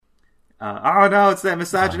Oh no, it's that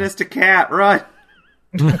misogynistic cat. Run!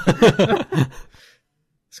 This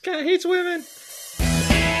cat hates women.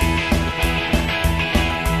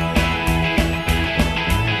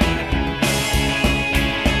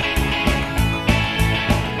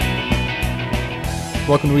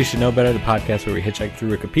 Welcome to We Should Know Better, the podcast where we hitchhike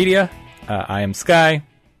through Wikipedia. I am Sky.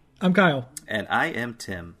 I'm Kyle. And I am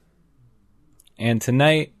Tim. And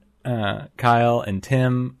tonight, Kyle and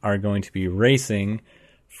Tim are going to be racing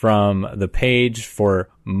from the page for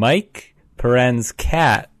Mike, parens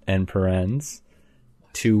cat, and parens,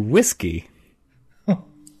 to whiskey.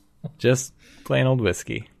 Just plain old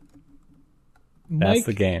whiskey. That's Mike?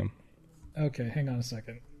 the game. Okay, hang on a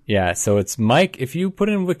second. Yeah, so it's Mike. If you put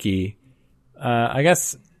in wiki, I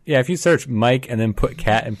guess, yeah, if you search Mike and then put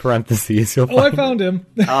cat in parentheses, you'll find I found him.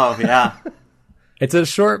 Oh, yeah. It's a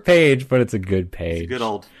short page, but it's a good page. It's a good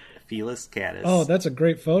old Felis catus. Oh, that's a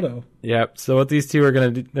great photo. Yep. So what these two are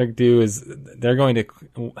going to do is they're going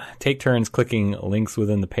to take turns clicking links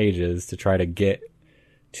within the pages to try to get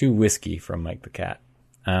to whiskey from Mike the Cat.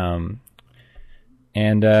 And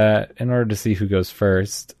in order to see who goes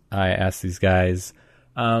first, I asked these guys.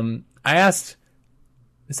 I asked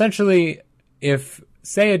essentially if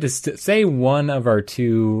say one of our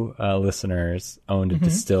two listeners owned a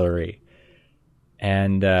distillery,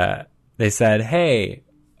 and they said, "Hey,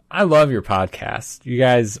 I love your podcast. You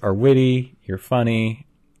guys are witty. You're funny.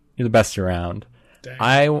 You're the best around. Dang.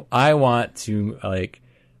 I want to, like,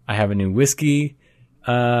 I have a new whiskey,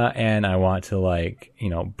 and I want to,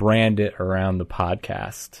 brand it around the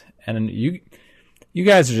podcast. And you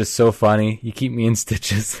guys are just so funny. You keep me in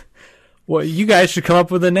stitches. Well, you guys should come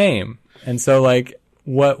up with a name." And so,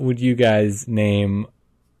 what would you guys name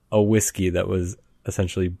a whiskey that was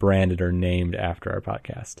essentially branded or named after our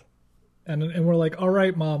podcast? And we're like, all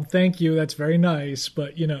right, Mom, thank you. That's very nice.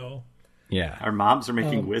 But, Yeah. Our moms are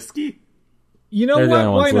making whiskey? You know They're the what?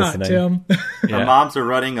 only Why ones not, listening. Tim? Yeah. Our moms are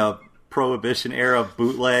running a Prohibition-era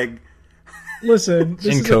bootleg. Listen, this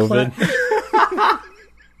In is COVID.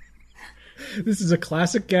 this is a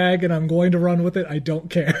classic gag, and I'm going to run with it. I don't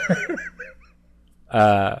care.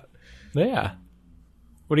 Yeah.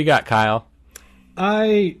 What do you got, Kyle?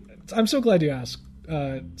 I'm so glad you asked,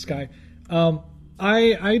 Sky.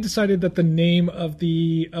 I decided that the name of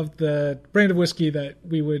the brand of whiskey that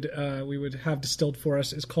we would have distilled for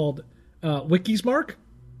us is called Wiki's Mark.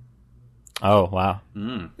 Oh, wow.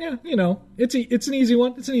 Yeah, it's an easy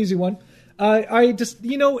one. It's an easy one. I just,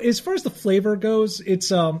 as far as the flavor goes,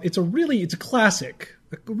 it's a classic,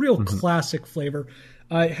 a real classic flavor.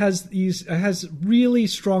 It has really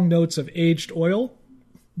strong notes of aged oil,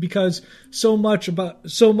 because so much of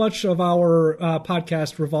our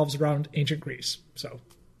podcast revolves around ancient Greece. So,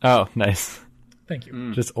 Oh, nice. thank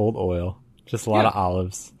you. Just old oil. Just a lot of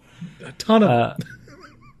olives. A ton of it.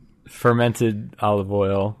 Fermented olive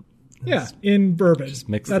oil. Yeah, in bourbon.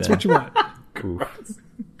 mix it That's in. what you want. Oof.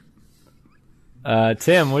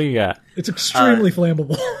 Tim, what do you got? It's extremely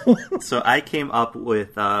flammable. So I came up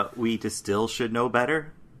with We Distill Should Know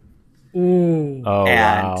Better. Ooh. Oh,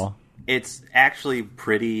 And wow. it's actually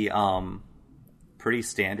pretty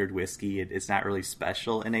standard whiskey. It's not really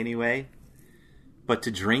special in any way. But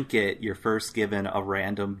to drink it, you're first given a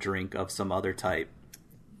random drink of some other type.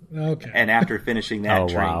 Okay. And after finishing that Oh,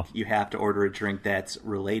 drink, wow. you have to order a drink that's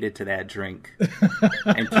related to that drink.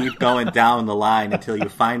 And keep going down the line until you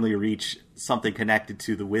finally reach something connected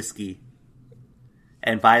to the whiskey.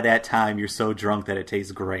 And by that time, you're so drunk that it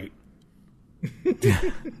tastes great. You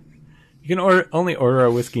can only order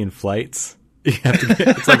a whiskey in flights. You have to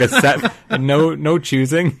it's like a set, and no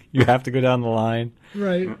choosing. You have to go down the line.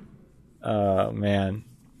 Right. Oh, man.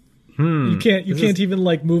 You can't even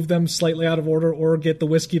move them slightly out of order or get the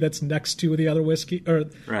whiskey that's next to the other whiskey, or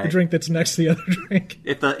the Right. drink that's next to the other drink.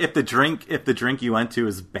 If the drink you went to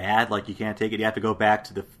is bad, you can't take it, you have to go back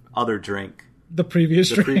to the other drink. The previous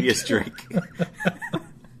The drink. previous drink.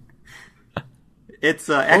 It's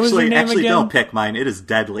was actually your name again? don't pick mine. It is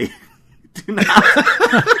deadly. Do not.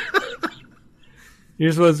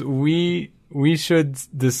 Yours was we should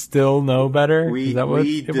distill know better. We Is that what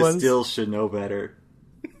it was? distill should know better.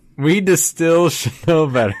 We distill should know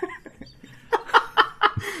better.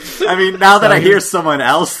 I mean, now that I hear someone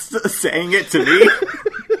else saying it to me,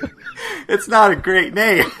 it's not a great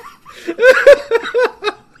name.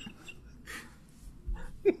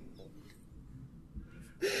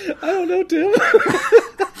 I don't know, Tim.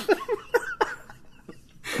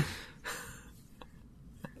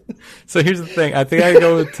 So here's the thing. I think I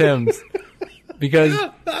go with Tim's because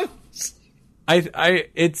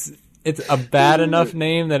it's a bad enough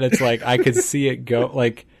name that it's I could see it go.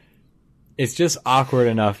 it's just awkward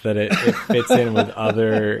enough that it fits in with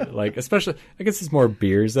other, like, especially, I guess it's more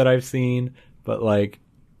beers that I've seen, but like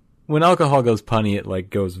when alcohol goes punny, it like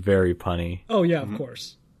goes very punny. Oh yeah, of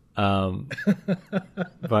course. But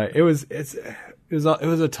it was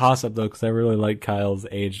a toss up though, because I really like Kyle's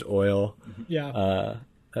aged oil. Yeah.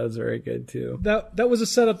 That was very good too. That was a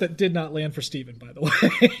setup that did not land for Steven, by the way.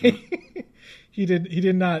 He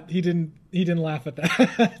didn't laugh at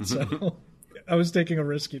that. So I was taking a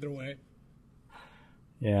risk either way.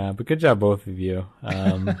 Yeah, but good job both of you.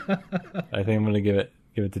 I think I'm gonna give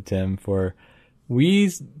it to Tim for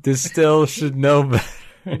we distill should know better.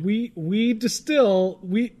 We distill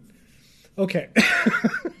okay.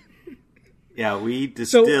 Yeah, we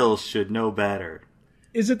distill should know better.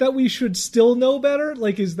 Is it that we should still know better?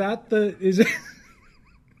 Like, is it?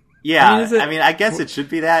 Yeah, I mean, I guess it should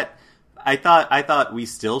be that. I thought we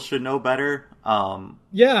still should know better.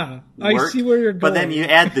 Yeah, I see where you're going. But then you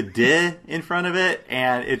add the "di" in front of it,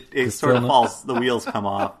 and it sort of falls. The wheels come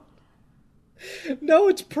off. No,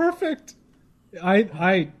 it's perfect.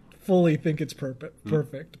 I fully think it's perfect.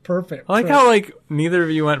 Perfect. I like how like neither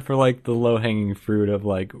of you went for like the low hanging fruit of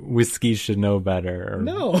like whiskey should know better. Or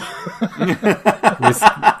no.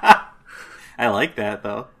 I like that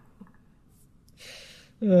though.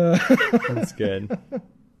 That's good.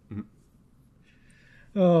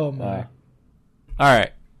 Oh my. All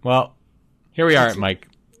right. Well, here we are at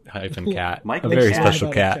Mike-Cat. Mike a very Cat.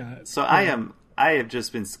 special cat. So yeah. I have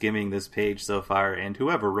just been skimming this page so far, and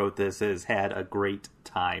whoever wrote this has had a great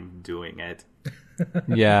time doing it.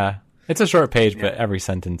 Yeah. It's a short page, but every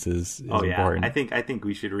sentence is important. I think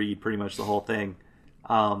we should read pretty much the whole thing.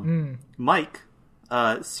 Mike,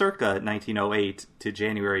 circa 1908 to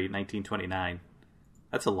January 1929.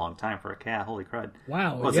 That's a long time for a cat. Holy crud.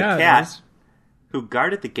 Wow. Was a cat who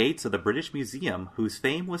guarded the gates of the British Museum, whose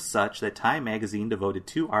fame was such that Time magazine devoted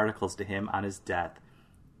 2 articles to him on his death.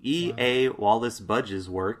 E.A. Wallace Budge's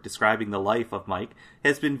work describing the life of Mike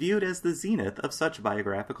has been viewed as the zenith of such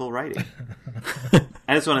biographical writing.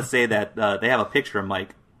 I just want to say that they have a picture of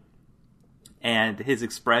Mike, and his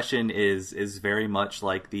expression is very much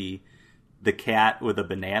like the cat with a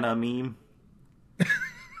banana meme.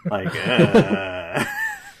 Like,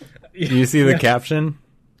 Do you see the caption?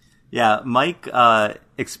 Yeah, Mike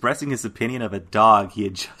expressing his opinion of a dog he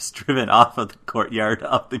had just driven off of the courtyard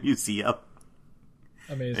of the museum.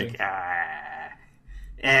 Amazing. Like,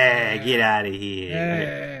 get out of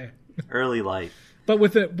here. Early life. But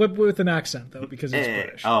with an accent though, because he's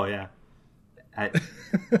British. Oh yeah.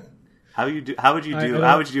 How would you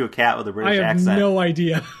do a cat with a British accent? I have no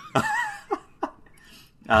idea.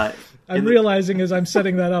 I'm realizing as I'm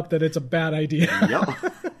setting that up that it's a bad idea. Yep.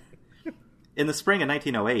 In the spring of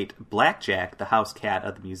 1908, Blackjack, the house cat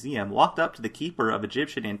of the museum, walked up to the keeper of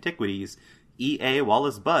Egyptian antiquities, E.A.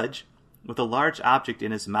 Wallace Budge, with a large object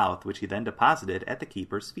in his mouth, which he then deposited at the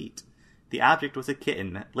keeper's feet. The object was a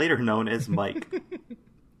kitten, later known as Mike.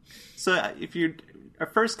 So, if our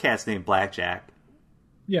first cat's named Blackjack,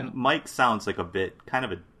 yeah, Mike sounds like kind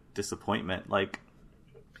of a disappointment. Like,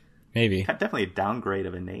 maybe definitely a downgrade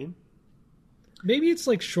of a name. Maybe it's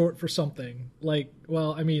like short for something. Like,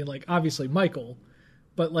 well, I mean, like obviously Michael,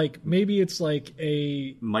 but like maybe it's like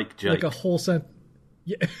a Mike Jike. like a whole sent.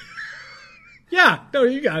 Yeah. Yeah, no,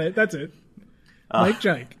 you got it. That's it. Mike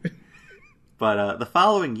Jike. But the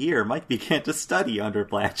following year, Mike began to study under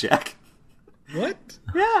Blackjack. What?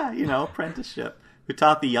 Yeah, apprenticeship. Who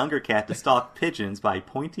taught the younger cat to stalk pigeons by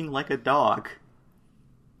pointing like a dog.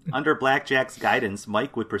 Under Blackjack's guidance,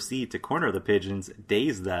 Mike would proceed to corner the pigeons,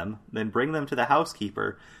 daze them, then bring them to the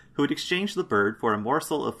housekeeper, who would exchange the bird for a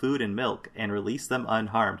morsel of food and milk and release them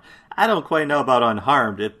unharmed. I don't quite know about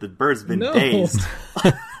unharmed if the bird's been dazed.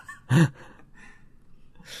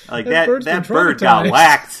 Like that bird got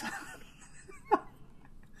whacked.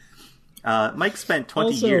 Mike spent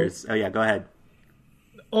 20 years. Oh yeah, go ahead.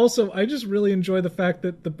 Also, I just really enjoy the fact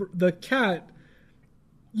that the cat,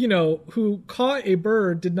 who caught a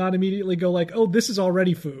bird, did not immediately go like, "Oh, this is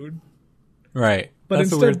already food." Right. But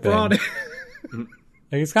that's instead brought it. Like,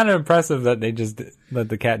 it's kind of impressive that they just let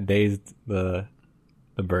the cat dazed the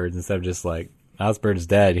birds instead of just like, "This bird's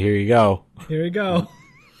dead. Here you go." Here you go.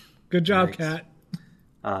 Good job, cat.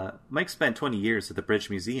 Mike spent 20 years at the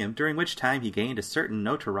British Museum, during which time he gained a certain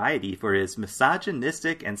notoriety for his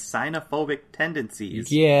misogynistic and xenophobic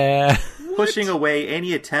tendencies. Yeah. Pushing away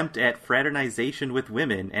any attempt at fraternization with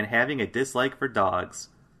women and having a dislike for dogs.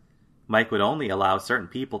 Mike would only allow certain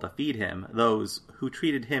people to feed him, those who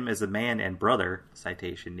treated him as a man and brother,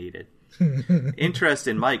 citation needed. Interest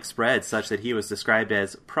in Mike spread such that he was described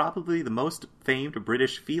as probably the most famed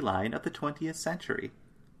British feline of the 20th century.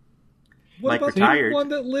 What Mike about retired. the one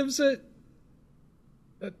that lives at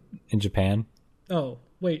in Japan. Oh,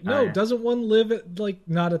 wait. No, yeah. doesn't one live at, like,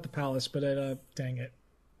 not at the palace, but at, dang it.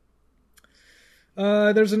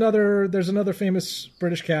 There's another famous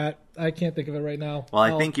British cat. I can't think of it right now. Well,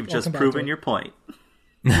 I think you've I'll just come back proven to your point.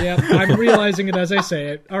 Yeah, I'm realizing it as I say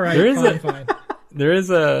it. All right, fine. There is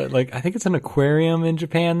a, like, I think it's an aquarium in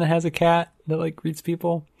Japan that has a cat that, like, greets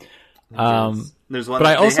people. There's one. But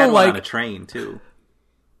I they also had one like on a train too.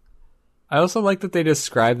 I also like that they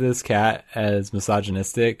describe this cat as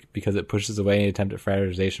misogynistic because it pushes away any attempt at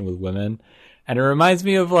fraternization with women. And it reminds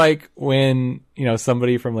me of, like, when, you know,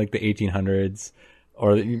 somebody from, like, the 1800s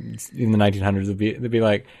or in the 1900s they'd be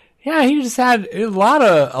like, yeah, he just had a lot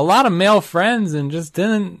of male friends and just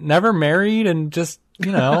never married and just,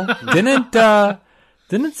 you know,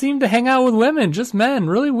 didn't seem to hang out with women, just men.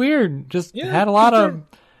 Really weird. Just had a lot of,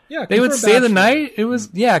 they would stay the night. It was,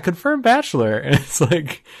 confirmed bachelor. And it's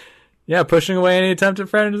like, pushing away any attempt at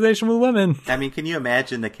fraternization with women. I mean, can you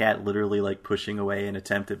imagine the cat literally, like, pushing away an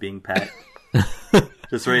attempt at being pet?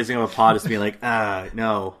 Just raising up a paw, just being like,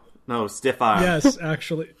 no, stiff arm. Yes,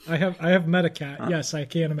 actually, I have met a cat. Yes, I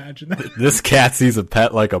can't imagine that. This cat sees a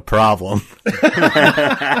pet like a problem. It's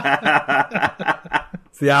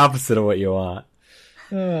the opposite of what you want.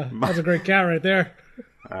 That's a great cat right there.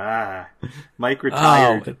 Mike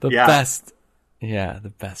retired. Oh, the best. Yeah, the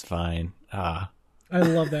best vine. I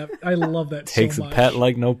love that. I love that Takes so much. a pet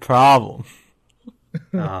like no problem.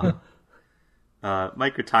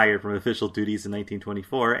 Mike retired from official duties in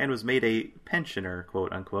 1924 and was made a pensioner,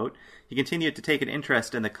 quote unquote. He continued to take an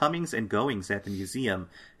interest in the comings and goings at the museum,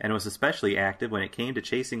 and was especially active when it came to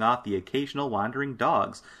chasing off the occasional wandering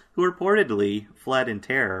dogs, who reportedly fled in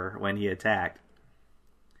terror when he attacked.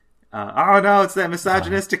 Oh no, it's that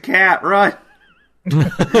misogynistic cat, run!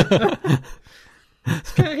 This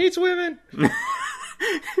cat hates women!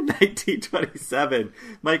 In 1927,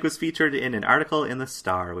 Mike was featured in an article in The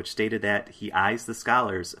Star, which stated that he eyes the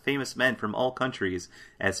scholars, famous men from all countries,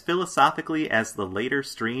 as philosophically as the later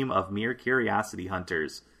stream of mere curiosity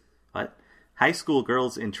hunters. What? High school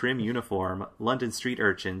girls in trim uniform, London street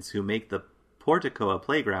urchins who make the portico a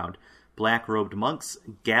playground, black-robed monks,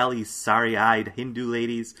 galley sorry-eyed Hindu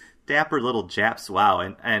ladies, dapper little Japs,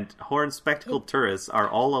 and horn-spectacled tourists are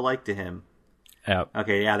all alike to him. Yep.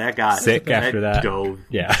 Okay, yeah, that got sick after that. Dove.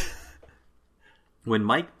 Yeah. When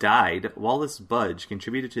Mike died, Wallace Budge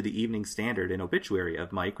contributed to the Evening Standard an obituary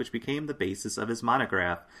of Mike, which became the basis of his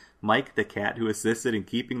monograph, Mike the Cat Who Assisted in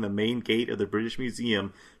Keeping the Main Gate of the British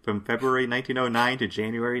Museum from February 1909 to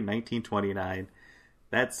January 1929.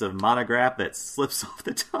 That's a monograph that slips off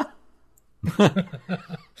the tongue.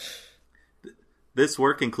 This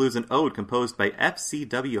work includes an ode composed by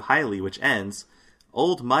F.C.W. Hiley, which ends,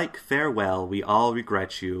 "Old Mike, farewell, we all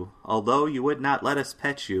regret you, although you would not let us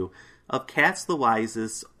pet you. Of cats the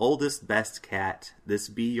wisest, oldest, best cat, this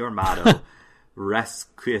be your motto,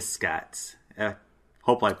 Resquiscat."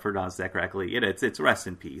 Hope I pronounced that correctly. It's rest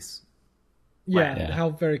in peace. Yeah, how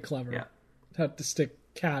very clever. Yeah. Have to stick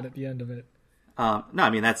cat at the end of it. No, I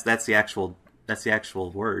mean that's the actual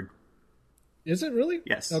word. Is it really?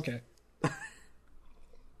 Yes. Okay.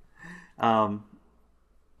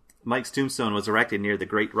 Mike's tombstone was erected near the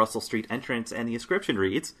Great Russell Street entrance, and the inscription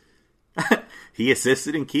reads, "He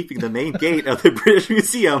assisted in keeping the main gate of the British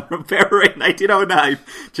Museum from February 1909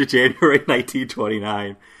 to January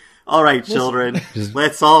 1929. All right, children,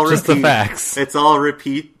 let's all repeat the facts. Let's all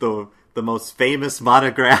repeat the most famous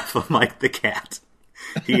monograph of Mike the Cat.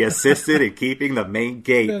 He assisted in keeping the main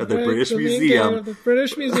gate of the British Museum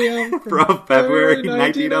from February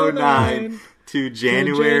 1909 to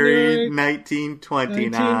January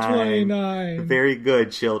 1929. Very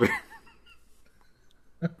good, children.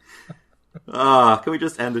 Can we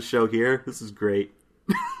just end the show here? This is great.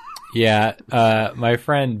 Yeah, my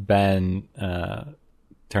friend Ben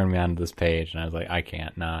turned me onto this page, and I was like, I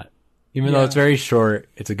can't not. Even though it's very short,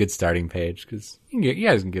 it's a good starting page, because you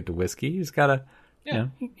guys can get to whiskey. You just gotta, you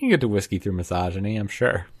can get to whiskey through misogyny, I'm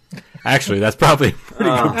sure. Actually, that's probably a pretty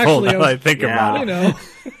good pull now that I think about it.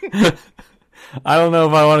 I don't know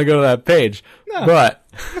if I want to go to that page, but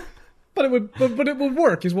it would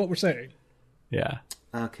work, is what we're saying. Yeah.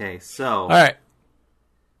 Okay, so all right,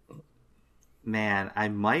 man, I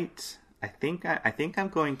think I'm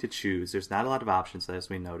going to choose. There's not a lot of options, as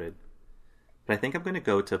we noted, but I think I'm going to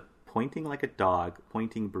go to pointing like a dog,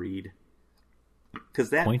 pointing breed,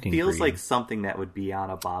 because that feels like something that would be on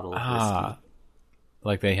a bottle of whiskey.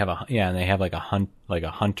 Like they have and they have like a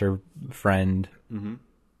hunter friend. Mm-hmm.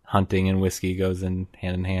 Hunting and whiskey goes in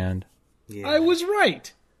hand. Yeah. I was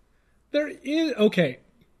right. There is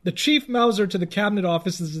The Chief Mauser to the Cabinet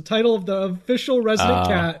Office is the title of the official resident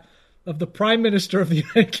cat of the Prime Minister of the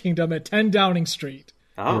United Kingdom at 10 Downing Street.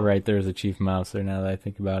 Oh, You're right. There's a Chief Mouse there now that I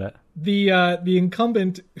think about it. The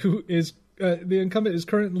incumbent is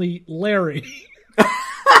currently Larry.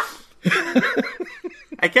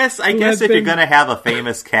 I guess if you're gonna have a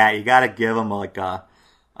famous cat, you gotta give him like a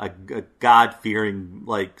God-fearing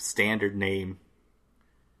like standard name.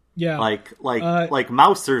 Yeah, like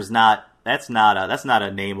Mouser's not. That's not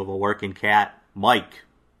a name of a working cat.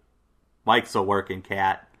 Mike's a working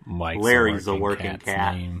cat. Larry's a working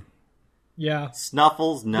cat. Name. Yeah.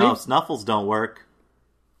 Snuffles, Snuffles don't work.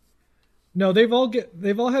 No, they've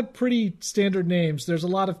all had pretty standard names. There's a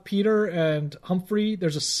lot of Peter and Humphrey.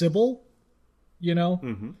 There's a Sybil,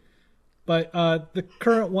 Mm-hmm. But the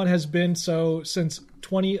current one has been so since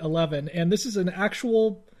 2011, and this is an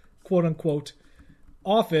actual quote unquote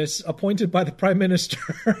office appointed by the Prime Minister.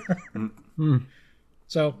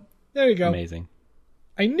 So there you go. Amazing.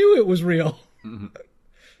 I knew it was real. Mm-hmm.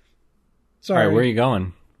 Sorry. All right, where are you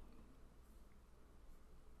going?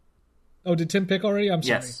 Oh, did Tim pick already? I'm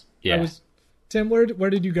sorry. Yes. Yeah. Tim, where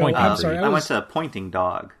did you go? Pointing I'm sorry. I went to Pointing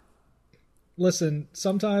Dog. Listen,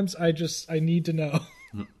 sometimes I need to know.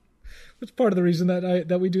 Which part of the reason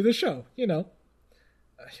that we do this show,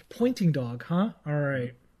 Pointing Dog, huh? All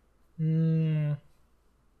right. I'm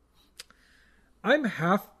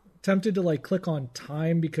half tempted to click on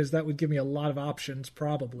Time because that would give me a lot of options,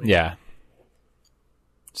 probably. Yeah.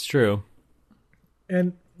 It's true.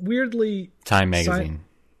 And weirdly, Time magazine.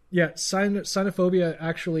 Sinophobia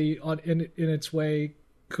actually in its way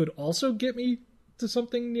could also get me to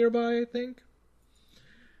something nearby, I think.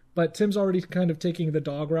 But Tim's already kind of taking the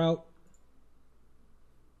dog route.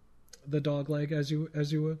 The dog leg, as you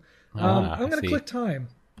will. I'm going to click Time.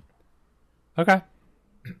 Okay.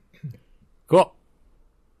 Cool.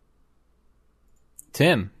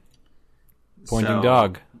 Tim. Pointing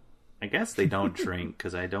Dog. I guess they don't drink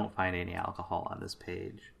because I don't find any alcohol on this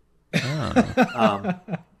page. Oh.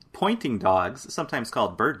 Pointing dogs, sometimes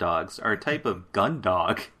called bird dogs, are a type of gun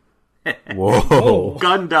dog. Whoa.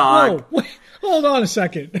 Gun dog. Whoa, wait, hold on a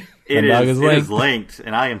second. It is linked,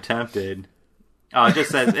 and I am tempted. Oh, it just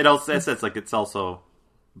says it says like it's also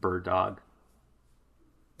bird dog.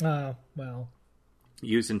 Well.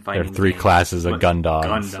 Used in fighting. There are 3 classes of gun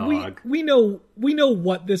dogs. Gun dog. We know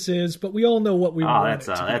what this is, but we all know what we want.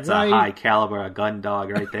 That's right? a high caliber gun dog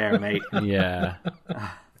right there, mate. Yeah.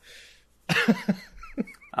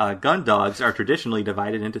 Gun dogs are traditionally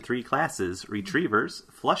divided into 3 classes: retrievers,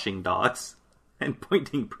 flushing dogs, and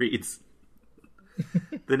pointing breeds.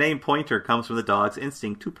 The name pointer comes from the dog's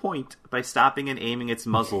instinct to point by stopping and aiming its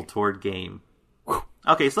muzzle toward game.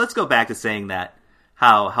 Okay, so let's go back to saying that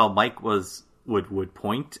how Mike would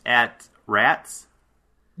point at rats.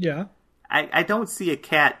 Yeah. I don't see a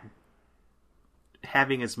cat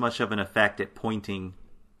having as much of an effect at pointing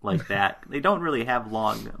like that. They don't really have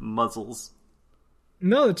long muzzles.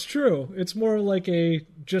 No, it's true. It's more like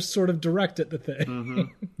just sort of direct at the thing. Mm-hmm.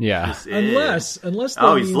 Yeah. Unless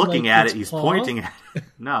he's looking at it. He's pointing at it.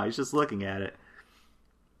 No, he's just looking at it.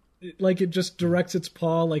 Like it just directs its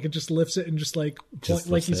paw, like it just lifts it and just like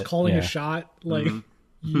he's calling a shot. Like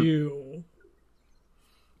you.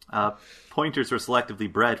 Pointers were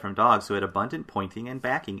selectively bred from dogs who had abundant pointing and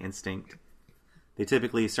backing instinct. They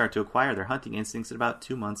typically start to acquire their hunting instincts at about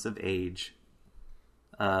 2 months of age.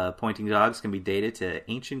 Pointing dogs can be dated to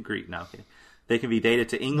ancient Greek. No, okay. They can be dated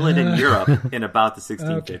to England and Europe in about the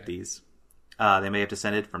 1650s. Okay. They may have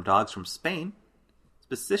descended from dogs from Spain,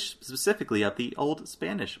 specifically of the Old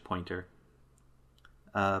Spanish pointer.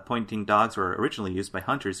 Pointing dogs were originally used by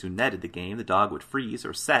hunters who netted the game. The dog would freeze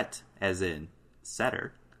or set, as in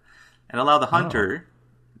setter, and allow the hunter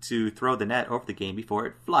to throw the net over the game before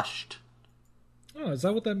it flushed. Oh, is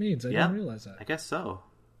that what that means? I didn't realize that. I guess so.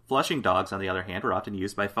 Flushing dogs, on the other hand, were often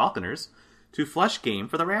used by falconers to flush game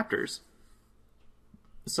for the raptors.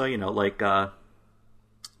 So, like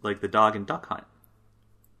the dog and duck hunt.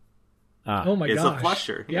 Oh my gosh. It's a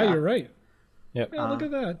flusher. Yeah, you're right. Yep. Yeah, look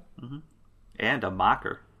at that. Mm-hmm. And a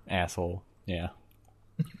mocker. Asshole. Yeah.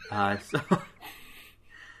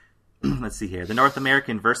 Let's see here. The North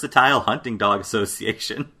American Versatile Hunting Dog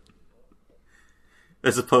Association.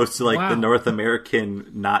 As opposed to the North American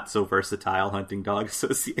Not So Versatile Hunting Dog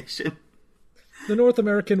Association. The North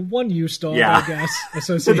American One-Use Dog, I guess,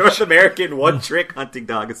 Association. The North American One-Trick Hunting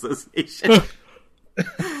Dog Association.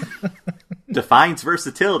 Defines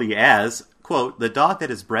versatility as, quote, the dog that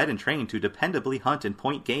is bred and trained to dependably hunt and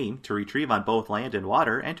point game, to retrieve on both land and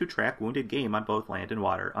water, and to track wounded game on both land and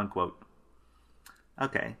water, unquote.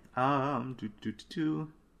 Okay.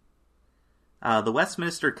 The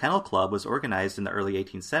Westminster Kennel Club was organized in the early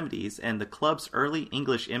 1870s, and the club's early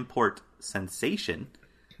English import, Sensation,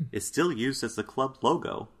 is still used as the club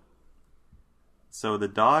logo. So the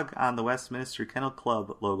dog on the Westminster Kennel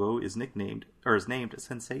Club logo is named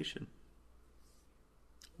Sensation.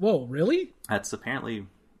 Whoa, really? That's apparently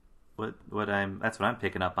what I'm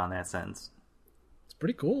picking up on that sentence. It's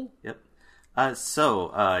pretty cool. Yep.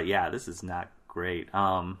 Yeah, this is not great.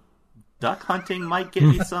 Duck hunting might get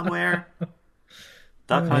me somewhere.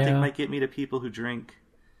 Duck hunting might get me to people who drink.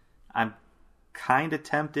 I'm kind of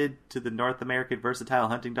tempted to the North American Versatile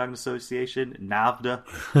Hunting Dog Association, NAVDA.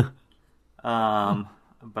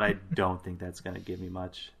 But I don't think that's going to give me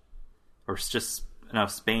much. Or it's just,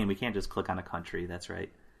 Spain, we can't just click on a country. That's right.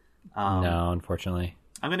 No, unfortunately.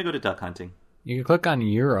 I'm going to go to duck hunting. You can click on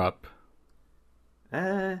Europe.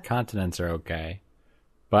 Continents are okay.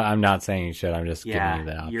 But I'm not saying you should. I'm just giving you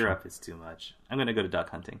that option. Europe is too much. I'm going to go to duck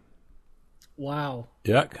hunting. Wow.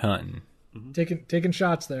 Duck hunting. Mm-hmm. Taking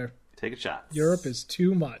shots there. Take a shot. Europe is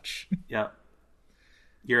too much. Yep.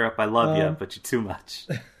 Europe, I love you, but you're too much.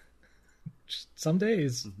 Some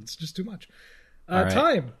days, it's just too much. Right.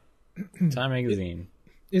 Time. Time magazine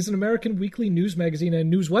is an American weekly news magazine and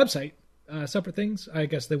news website. Separate things, I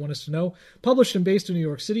guess they want us to know. Published and based in New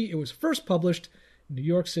York City. It was first published in New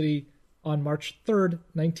York City on March 3rd,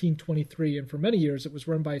 1923. And for many years, it was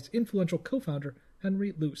run by its influential co-founder,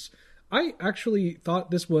 Henry Luce. I actually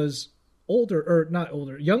thought this was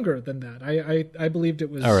younger than that. I believed it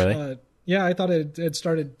was. Oh, really? I thought it had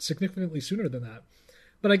started significantly sooner than that.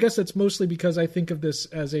 But I guess it's mostly because I think of this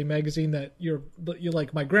as a magazine that you're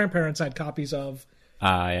like my grandparents had copies of.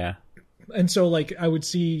 Yeah. And so like I would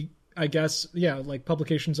see, I guess, like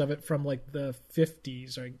publications of it from like the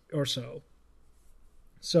 50s or so.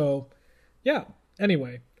 So, yeah.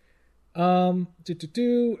 Anyway, a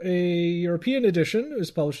European edition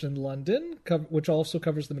is published in London, which also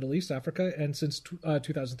covers the Middle East, Africa, and since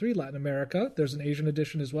 2003, Latin America. There's an Asian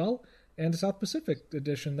edition as well, and a South Pacific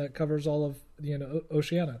edition that covers all of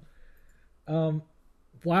Oceania.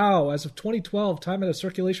 Wow, as of 2012, Time had a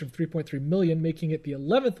circulation of 3.3 million, making it the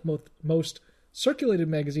 11th most circulated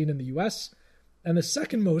magazine in the U.S. and the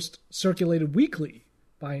second most circulated weekly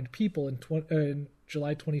behind People in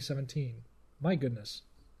July 2017. My goodness.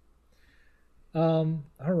 All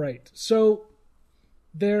right. So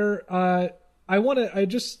there's not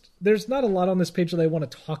a lot on this page that I want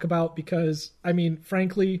to talk about because, I mean,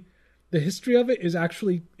 frankly, the history of it is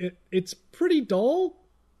actually, it's pretty dull.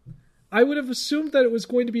 I would have assumed that it was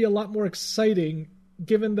going to be a lot more exciting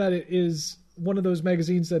given that it is one of those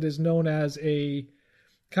magazines that is known as a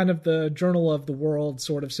kind of the journal of the world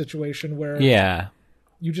sort of situation where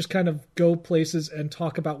you just kind of go places and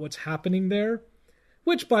talk about what's happening there.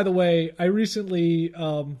 Which, by the way, I recently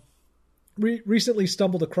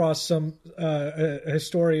stumbled across some a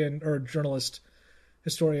historian or journalist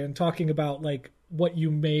historian talking about like what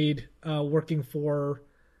you made working for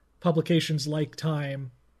publications like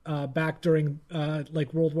Time back during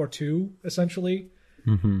like World War II, essentially.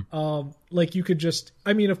 Mm-hmm. Like you could just,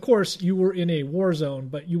 I mean, of course, you were in a war zone,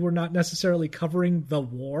 but you were not necessarily covering the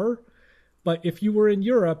war. But if you were in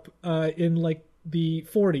Europe in like the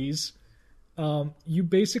 40s. You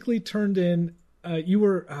basically turned in, you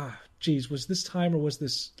were, was this Time or was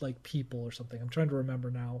this like People or something? I'm trying to remember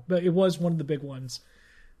now, but it was one of the big ones.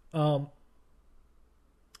 But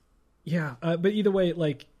either way,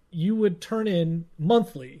 like you would turn in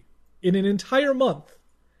monthly, in an entire month,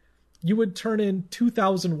 you would turn in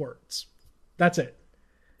 2,000 words. That's it.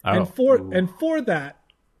 Oh. And for that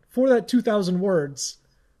 2,000 words,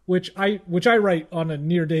 which I write on a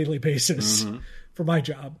near daily basis for my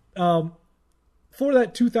job, for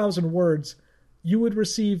that 2,000 words, you would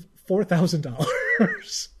receive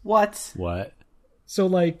 $4,000. What? So,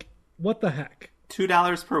 like, what the heck?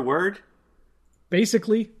 $2 per word?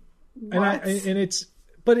 Basically. What?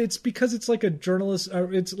 It's because it's like a journalist,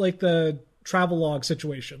 or it's like the travelogue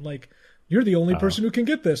situation. Like, you're the only person who can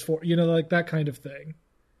get this for, like that kind of thing.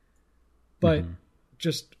 But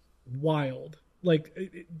just wild.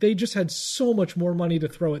 Like, they just had so much more money to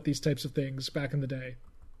throw at these types of things back in the day.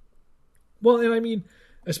 Well, and I mean,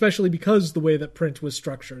 especially because the way that print was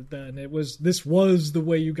structured then, this was the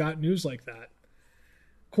way you got news like that.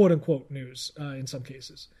 Quote unquote news, in some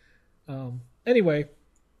cases. Anyway,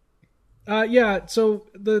 so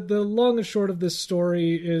the long and short of this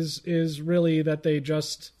story is really that they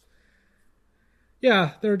just,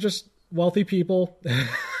 they're just wealthy people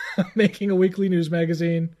making a weekly news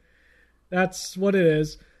magazine. That's what it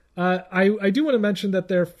is. I do want to mention that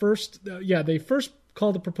they first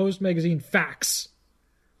called the proposed magazine Facts.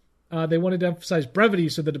 They wanted to emphasize brevity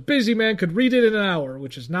so that a busy man could read it in an hour,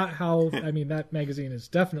 which is not how, I mean, that magazine is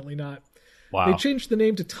definitely not. Wow. They changed the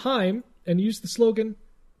name to Time and used the slogan,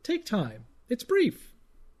 "Take time. It's brief."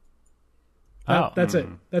 That's it.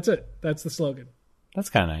 That's it. That's the slogan. That's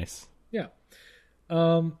kind of nice. Yeah.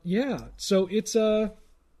 Yeah. So it's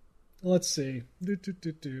let's see.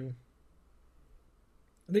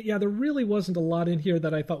 Yeah, there really wasn't a lot in here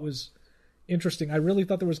that I thought was interesting. I really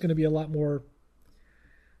thought there was going to be a lot more,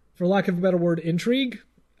 for lack of a better word, intrigue,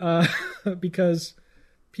 because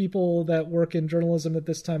people that work in journalism at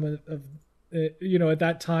this time of at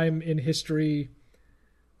that time in history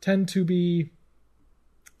tend to be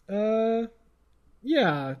well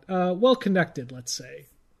connected, let's say,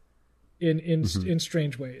 in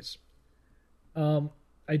strange ways.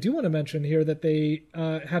 I do want to mention here that they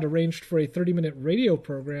had arranged for a 30-minute radio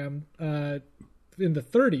program in the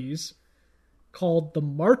 30s called The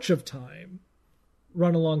March of Time,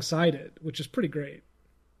 run alongside it, which is pretty great.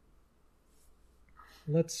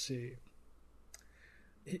 Let's see.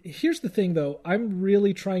 Here's the thing, though. I'm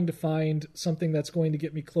really trying to find something that's going to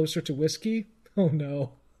get me closer to whiskey. Oh,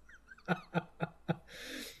 no.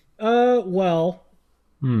 Well,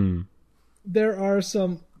 there are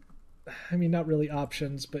some, I mean, not really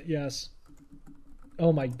options, but yes.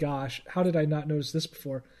 Oh my gosh. How did I not notice this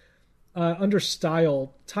before? Under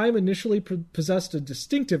style, Time initially possessed a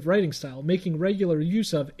distinctive writing style, making regular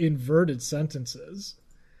use of inverted sentences.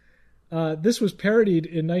 This was parodied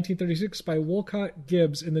in 1936 by Wolcott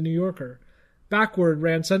Gibbs in The New Yorker. Backward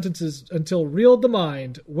ran sentences until reeled the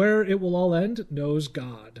mind. Where it will all end, knows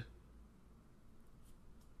God.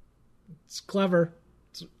 It's clever.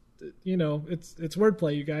 It's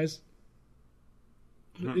wordplay, you guys.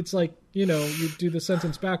 It's like, you do the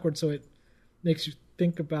sentence backwards so it makes you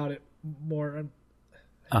think about it more.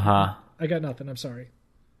 I got nothing. I'm sorry.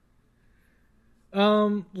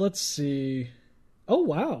 Let's see. Oh,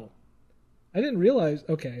 wow. I didn't realize.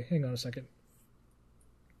 Okay, hang on a second.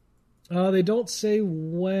 They don't say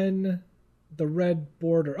when the red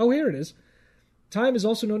border. Oh, here it is. Time is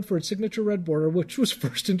also known for its signature red border, which was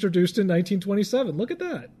first introduced in 1927. Look at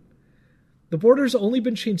that. The border's only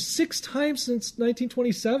been changed 6 times since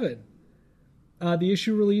 1927. The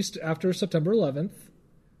issue released after September 11th.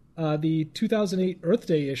 The 2008 Earth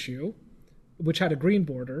Day issue, which had a green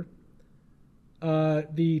border.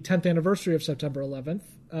 The 10th anniversary of September 11th.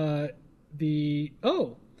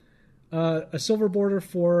 A silver border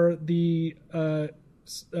for the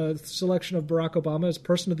selection of Barack Obama as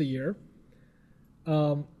Person of the Year.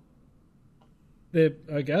 The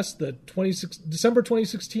December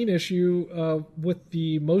 2016 issue with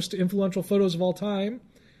the most influential photos of all time.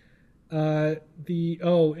 The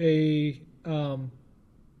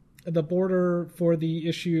border for the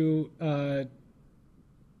issue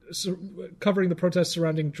covering the protests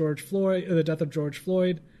surrounding George Floyd, the death of George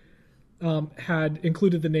Floyd, had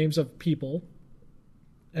included the names of people.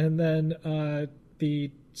 And then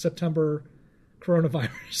the September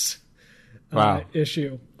coronavirus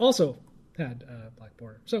issue also had a black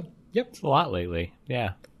border. So, yep. It's a lot lately.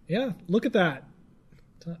 Yeah. Yeah, look at that.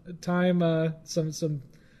 Time, some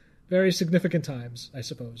very significant times, I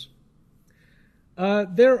suppose.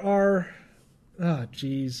 There are... Oh,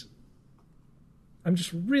 geez. I'm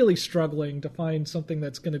just really struggling to find something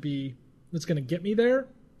that's going to get me there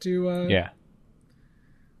to... Yeah.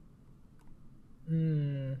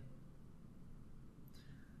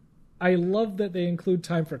 I love that they include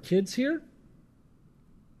Time for Kids here.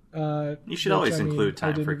 You should always include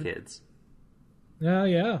Time for Kids. Oh,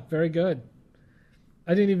 yeah. Very good.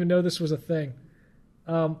 I didn't even know this was a thing.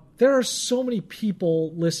 There are so many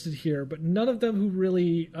people listed here, but none of them who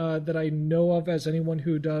really, that I know of as anyone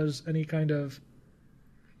who does any kind of...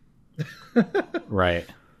 Right.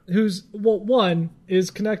 One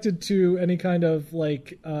is connected to any kind of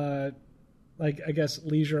I guess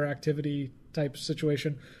leisure activity type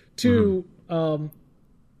situation. 2,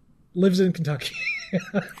 lives in Kentucky.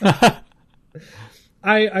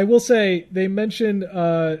 I will say they mentioned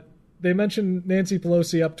Nancy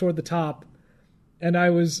Pelosi up toward the top, and I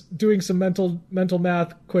was doing some mental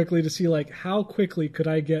math quickly to see how quickly could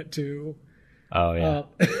I get to. Oh yeah.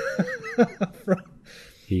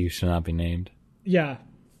 He shall not be named. Yeah.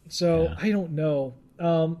 So yeah. I don't know.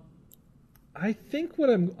 I think what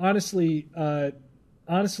I'm honestly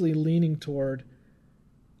leaning toward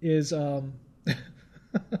is oh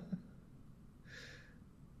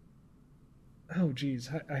geez,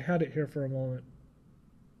 I had it here for a moment.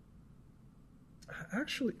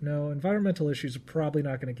 Actually, no, environmental issues are probably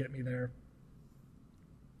not going to get me there.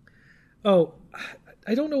 Oh,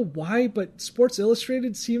 I don't know why, but Sports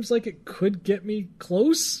Illustrated seems like it could get me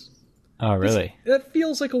close. Oh, really? That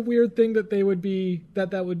feels like a weird thing that they would be,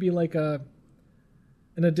 that would be like an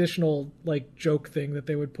additional joke thing that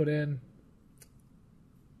they would put in.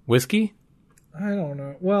 Whiskey? I don't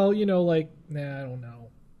know. Well, nah, I don't know.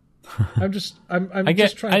 I'm just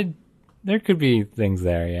trying. there could be things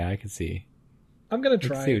there. Yeah, I could see. I'm gonna I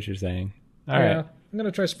try. can see what you're saying. All yeah, right, I'm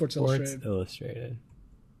gonna try Sports Illustrated. Illustrated.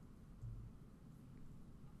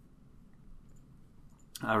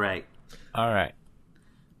 All right. All right.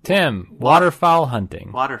 Tim, waterfowl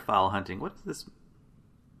hunting. Waterfowl hunting. What is this?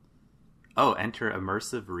 Oh, enter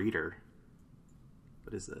immersive reader.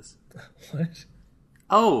 What is this? What?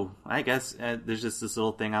 Oh, I guess there's just this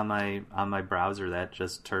little thing on my browser that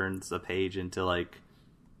just turns a page into like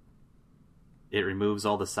it removes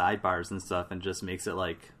all the sidebars and stuff and just makes it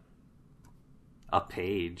like a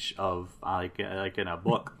page of like in a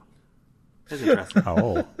book. That's interesting.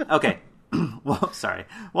 Oh. Okay. Well, sorry.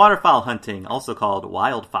 Waterfowl hunting, also called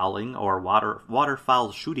wildfowling or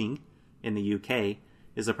waterfowl shooting in the UK,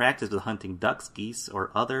 is a practice of hunting ducks, geese,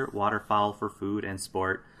 or other waterfowl for food and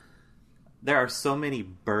sport. There are so many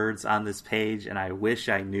birds on this page, and I wish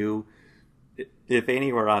I knew if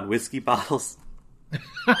any were on whiskey bottles.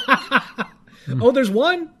 Oh, there's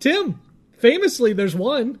one, Tim. Famously, there's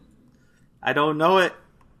one. I don't know it.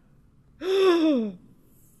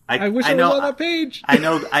 I wish I was on that page.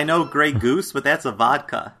 I know Grey Goose, but that's a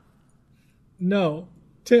vodka. No,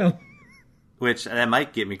 Tim. Which that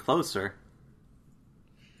might get me closer.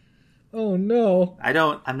 Oh no.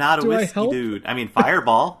 I'm not a whiskey dude. I mean,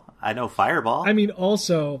 Fireball. I know Fireball. I mean,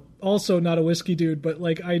 also not a whiskey dude, but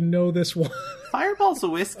like I know this one. Fireball's a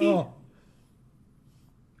whiskey. Oh.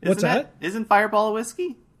 What's that? Isn't Fireball a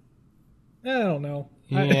whiskey? I don't know.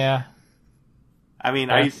 Yeah. I mean,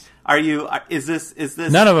 Yes. is this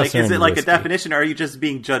None of us like, are is it into like whiskey. a definition, or are you just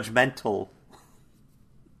being judgmental?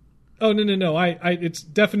 Oh no. It's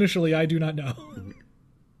definitionally I do not know.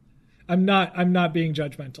 I'm not being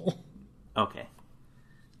judgmental. Okay.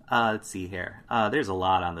 Let's see here. There's a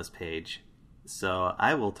lot on this page. So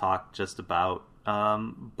I will talk just about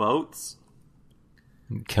boats.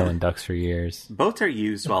 Killing ducks for years. Boats are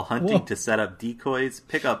used while hunting Whoa. to set up decoys,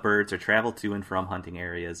 pick up birds, or travel to and from hunting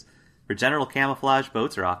areas. For general camouflage,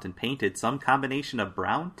 boats are often painted some combination of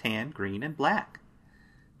brown, tan, green, and black.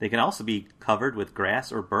 They can also be covered with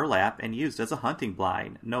grass or burlap and used as a hunting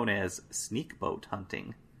blind, known as sneak boat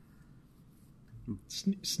hunting.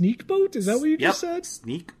 Sneak boat? Is that what you just said?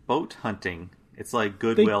 Sneak boat hunting. It's like They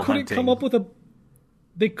Goodwill couldn't hunting. come up with a.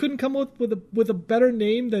 They couldn't come up with a better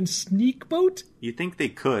name than sneak boat. You think they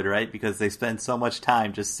could, right? Because they spend so much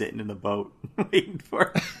time just sitting in the boat waiting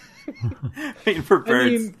for birds. I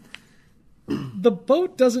mean, the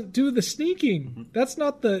boat doesn't do the sneaking. That's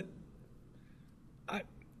not the.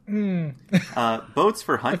 Boats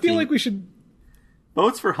for hunting. I feel like we should.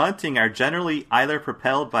 Boats for hunting are generally either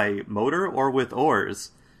propelled by motor or with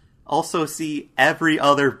oars. Also see every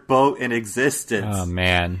other boat in existence. Oh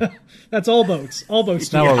man, That's all boats. All boats.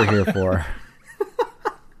 that's not what we're here for.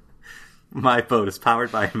 My boat is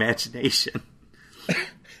powered by imagination.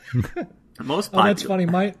 Most Oh, popular, that's funny.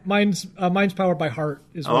 Mine's powered by heart.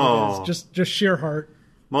 Is what it is. Just sheer heart.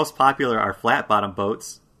 Most popular are flat-bottom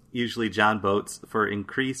boats, usually John boats, for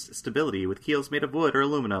increased stability with keels made of wood or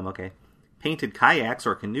aluminum. Okay. Painted kayaks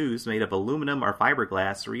or canoes made of aluminum or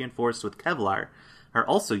fiberglass reinforced with Kevlar are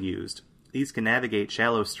also used. These can navigate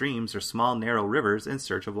shallow streams or small narrow rivers in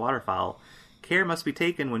search of waterfowl. Care must be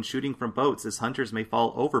taken when shooting from boats, as hunters may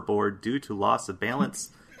fall overboard due to loss of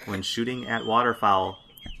balance when shooting at waterfowl.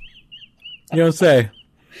 You don't say.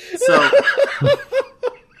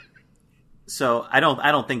 So I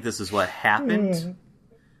don't think this is what happened,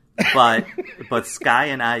 but Sky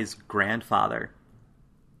and I's grandfather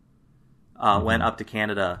went up to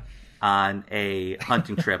Canada on a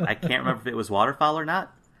hunting trip. I can't remember if it was waterfowl or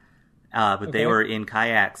not, but they were in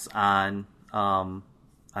kayaks on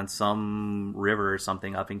some river or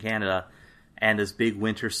something up in Canada, and this big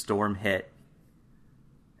winter storm hit,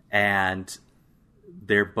 and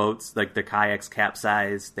their boats, like their kayaks,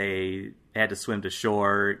 capsized. They had to swim to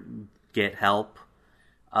shore, get help.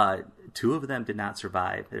 2 of them did not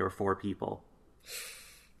survive. There were 4 people.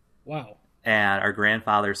 Wow. And our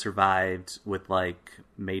grandfather survived with like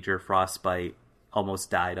major frostbite, almost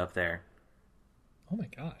died up there. Oh my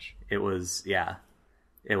gosh. It was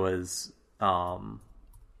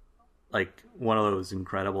like one of those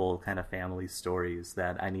incredible kind of family stories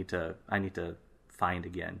that I need to find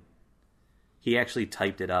again. He actually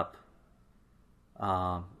typed it up.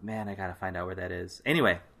 Man, I gotta find out where that is.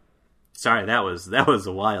 Anyway, sorry, that was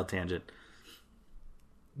a wild tangent.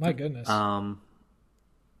 My goodness.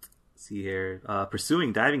 See here.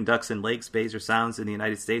 Pursuing diving ducks in lakes, bays, or sounds in the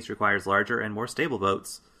United States requires larger and more stable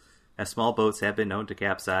boats, as small boats have been known to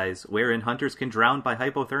capsize, wherein hunters can drown by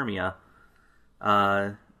hypothermia.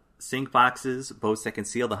 Sink boxes, boats that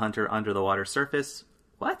conceal the hunter under the water surface.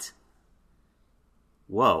 What?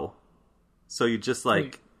 Whoa. So you just like...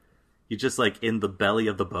 Wait. You just like in the belly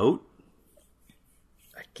of the boat.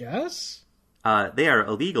 I guess. They are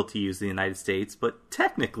illegal to use in the United States, but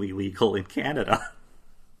technically legal in Canada.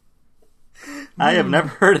 I have never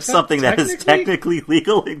heard of something that is technically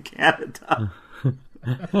legal in Canada.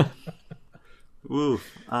 Ooh.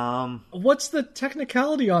 What's the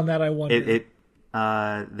technicality on that, I wonder?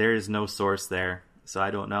 There is no source there, so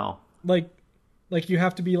I don't know. Like you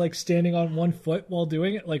have to be like standing on one foot while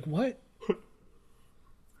doing it? Like what?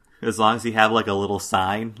 As long as you have like a little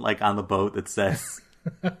sign like on the boat that says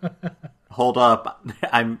hold up,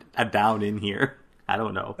 I'm down in here. I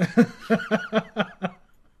don't know.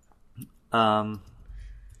 Let's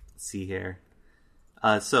see here.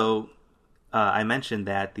 So I mentioned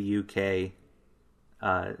that the UK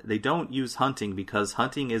they don't use hunting because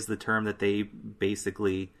hunting is the term that they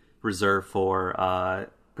basically reserve for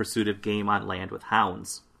pursuit of game on land with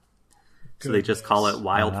hounds. So they just call it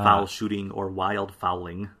wildfowl shooting or wild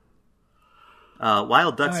fowling.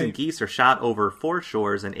 Wild ducks and geese are shot over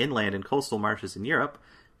foreshores and inland and coastal marshes in Europe.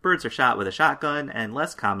 Birds are shot with a shotgun and,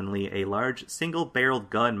 less commonly, a large single-barreled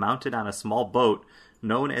gun mounted on a small boat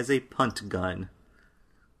known as a punt gun.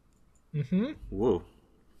 Mm-hmm. Whoa.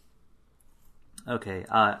 Okay,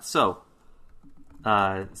 so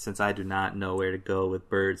since I do not know where to go with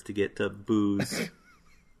birds to get to booze,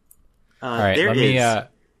 all right, there let is... me...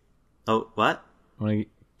 Oh, what? I want to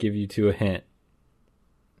give you two a hint.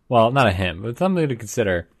 Well, not a hint, but something to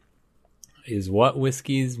consider is what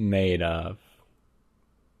whiskey's made of.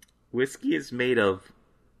 Whiskey is made of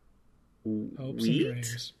Hopes wheat? and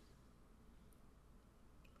dreams.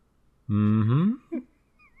 Mm-hmm.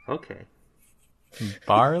 Okay.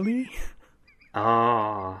 Barley?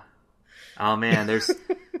 Oh man,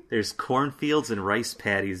 there's cornfields and rice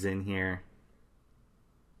paddies in here.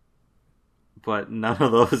 But none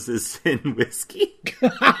of those is in whiskey.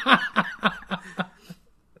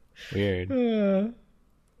 Weird. I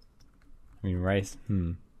mean, rice.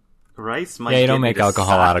 Rice might. Yeah, you don't get me make to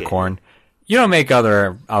alcohol out of sake. corn. You don't make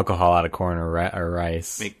other alcohol out of corn or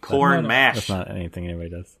rice. Make corn mash. That's not anything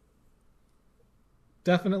anybody does.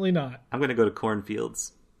 Definitely not. I'm gonna go to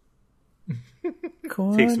cornfields.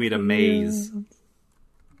 Corn Takes me to maize.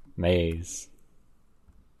 Maize.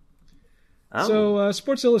 Oh. So,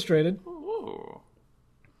 Sports Illustrated Ooh.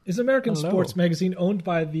 is an American Hello. sports magazine owned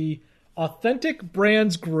by the Authentic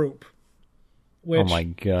Brands Group. Which, Oh my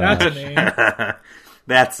God. That's a name.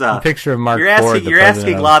 That's A picture of Mark You're Ford, asking. the You're president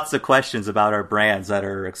asking of- lots of questions about our brands that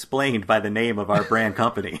are explained by the name of our brand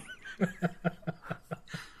company.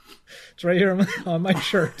 It's right here on my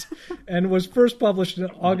shirt, and was first published in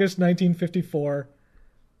August 1954.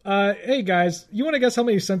 Hey guys, you want to guess how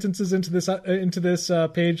many sentences into this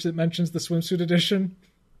page that mentions the swimsuit edition?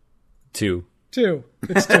 2. 2.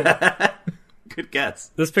 It's 2. Good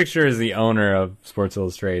guess. This picture is the owner of Sports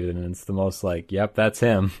Illustrated, and it's the most like, yep, that's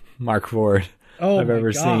him, Mark Ford, Oh I've my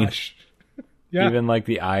ever gosh. seen. Yeah. Even like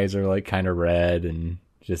the eyes are like kind of red and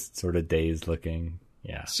just sort of dazed looking.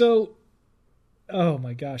 Yeah. So, oh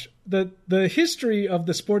my gosh, the history of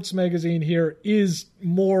the sports magazine here is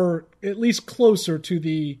more, at least closer to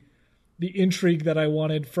the intrigue that I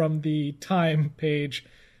wanted from the Time page.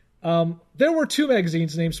 There were 2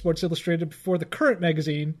 magazines named Sports Illustrated before the current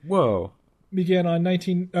magazine Whoa. began on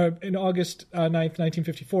in August 9th,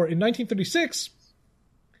 1954. In 1936,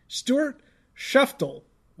 Stuart Sheftel,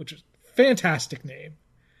 which is a fantastic name,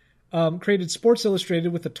 created Sports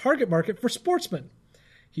Illustrated with a target market for sportsmen.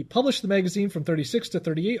 He published the magazine from 36 to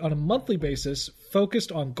 38 on a monthly basis,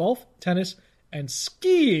 focused on golf, tennis, and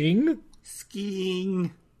skiing.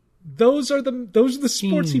 Skiing. Those are the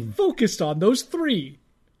sports he focused on. Those 3: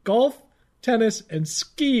 golf, tennis, and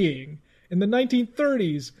skiing. In the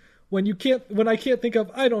 1930s, when I can't think of,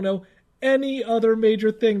 I don't know, any other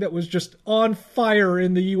major thing that was just on fire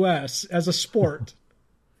in the U.S. as a sport.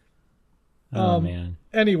 Oh, man.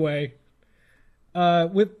 Anyway,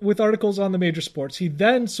 with articles on the major sports. He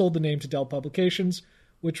then sold the name to Dell Publications,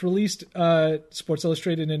 which released Sports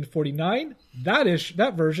Illustrated in 1949.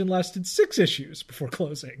 That version lasted 6 issues before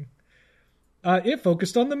closing. It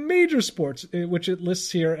focused on the major sports, which it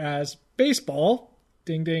lists here as baseball,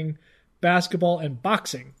 ding ding, basketball, and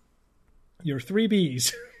boxing. Your 3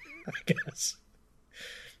 Bs, I guess.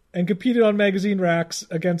 And competed on magazine racks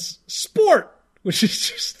against Sport, which is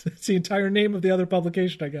just that's the entire name of the other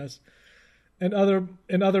publication, I guess. And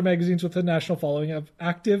other magazines with a national following of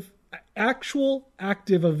actual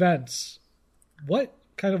active events. What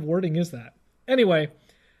kind of wording is that? Anyway,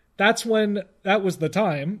 that was the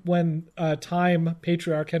time when Time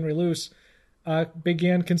patriarch Henry Luce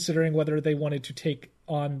began considering whether they wanted to take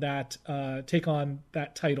on that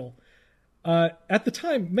title. At the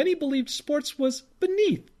time, many believed sports was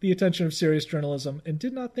beneath the attention of serious journalism and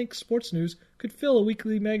did not think sports news could fill a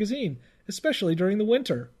weekly magazine, especially during the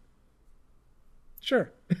winter.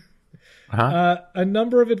 Sure. A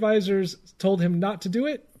number of advisors told him not to do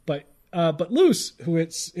it, but Luce, who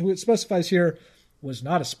it specifies here, was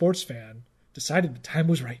not a sports fan, decided the time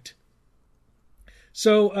was right.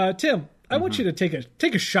 So, Tim, I want you to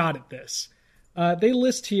take a shot at this. They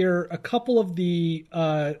list here a couple of the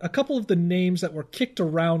names that were kicked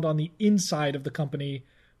around on the inside of the company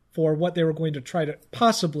for what they were going to try to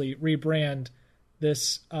possibly rebrand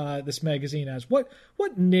this magazine as. What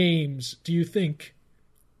names do you think?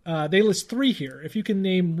 They list 3 here. If you can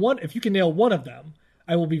nail one of them,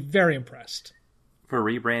 I will be very impressed. For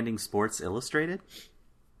rebranding Sports Illustrated?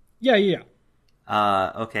 Yeah.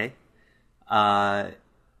 Okay.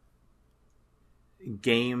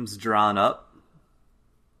 Games Drawn Up?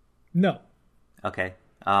 No. Okay.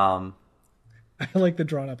 I like the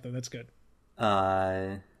drawn up though. That's good.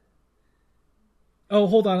 Oh,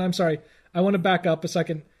 hold on. I'm sorry. I want to back up a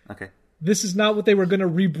second. Okay. This is not what they were going to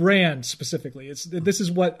rebrand specifically. This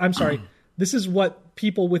is what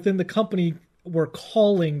people within the company were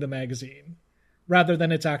calling the magazine rather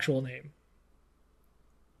than its actual name.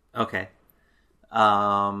 Okay.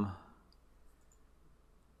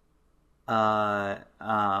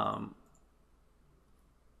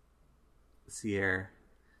 See here.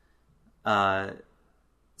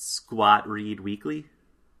 Squat Read Weekly?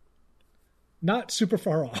 Not super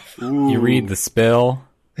far off. Ooh. You read The Spill.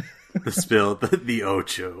 The Spill, the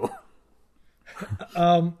Ocho.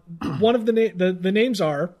 One of the names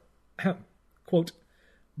are, quote,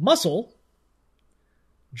 Muscle,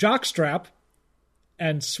 Jockstrap,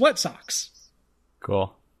 and Sweat Socks.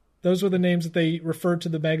 Cool. Those were the names that they referred to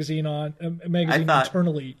the magazine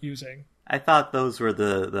internally using. I thought those were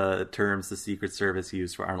the terms the Secret Service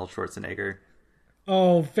used for Arnold Schwarzenegger.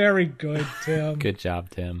 Oh, very good, Tim. Good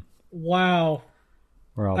job, Tim. Wow.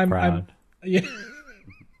 We're all proud. Yeah.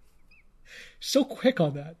 So quick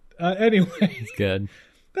on that. Anyway. It's good.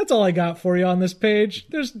 That's all I got for you on this page.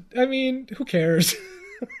 Who cares?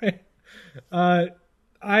 I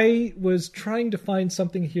was trying to find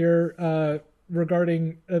something here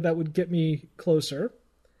regarding that would get me closer.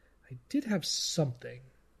 I did have something.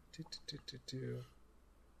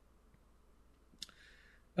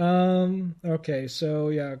 Okay, so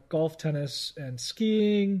yeah, golf, tennis, and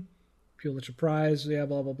skiing, Pulitzer Prize, yeah,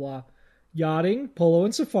 blah, blah, blah. Yachting, polo,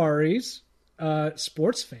 and safaris.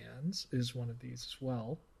 Sports fans is one of these as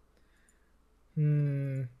well.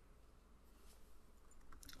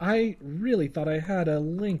 I really thought I had a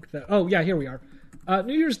link that... Oh, yeah, here we are.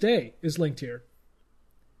 New Year's Day is linked here.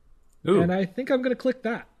 Ooh. And I think I'm going to click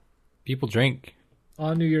that. People drink.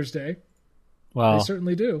 On New Year's Day. Well, they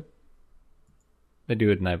certainly do. They do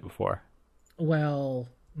it the night before. Well,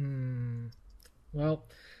 but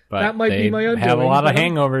that might be my undoing. They have a lot of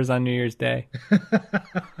hangovers on New Year's Day.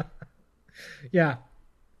 Yeah.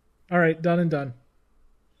 All right, done and done.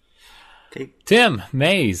 Okay. Tim,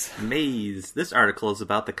 maize. Maize. This article is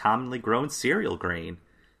about the commonly grown cereal grain.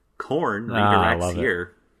 Corn redirects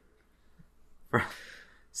here.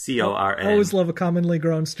 C-O-R-N. I always love a commonly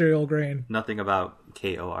grown cereal grain. Nothing about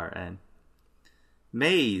K-O-R-N.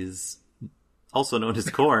 Maize, also known as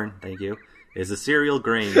corn, thank you, is a cereal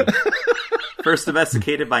grain. First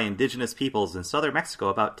domesticated by indigenous peoples in southern Mexico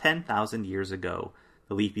about 10,000 years ago.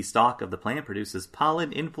 The leafy stalk of the plant produces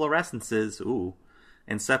pollen inflorescences,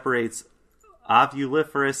 and separates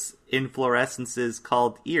ovuliferous inflorescences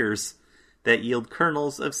called ears that yield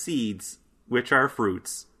kernels of seeds, which are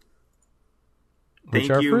fruits. Thank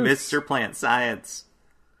you, Mr. Plant Science.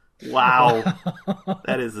 Wow.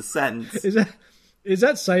 That is a sentence. Is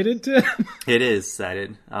that cited, Tim? It is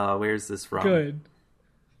cited. Where's this from? Good.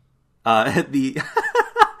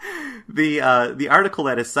 The article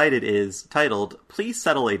that is cited is titled, "Please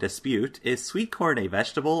Settle a Dispute. Is sweet corn a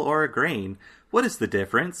vegetable or a grain? What is the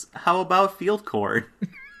difference? How about field corn?"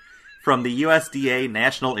 From the USDA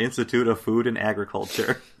National Institute of Food and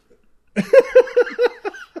Agriculture.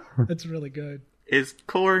 That's really good. Is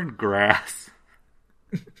corn grass?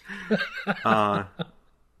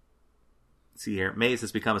 See here. Maize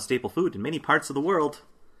has become a staple food in many parts of the world,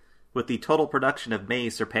 with the total production of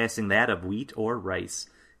maize surpassing that of wheat or rice.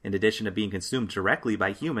 In addition to being consumed directly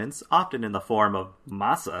by humans, often in the form of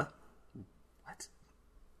masa. What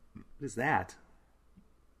is that?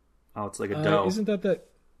 Oh, it's like a dough. Isn't that the...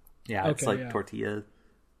 Yeah, it's like tortilla,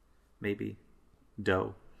 maybe.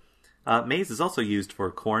 Dough. Maize is also used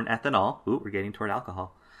for corn ethanol. Ooh, we're getting toward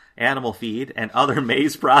alcohol. Animal feed, and other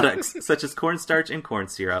maize products, such as cornstarch and corn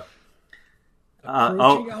syrup.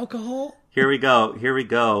 Approaching alcohol? Here we go.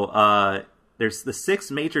 there's the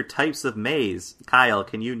 6 major types of maize. Kyle,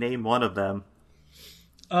 can you name one of them?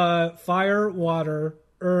 Fire, water,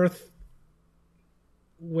 earth,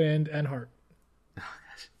 wind, and heart.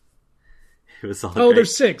 It was all great.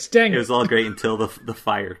 There's 6. Dang it. It was all great until the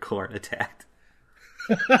fire corn attacked.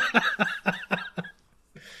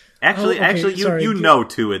 Actually, you know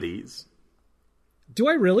 2 of these. Do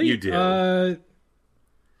I really? You do.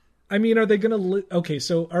 I mean, are they going to... Okay,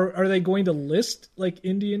 so are they going to list, like,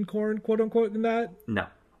 Indian corn, quote-unquote, in that? No.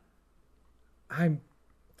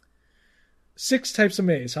 6 types of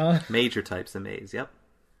maize, huh? Major types of maize, yep.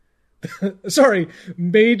 Sorry,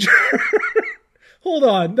 major... Hold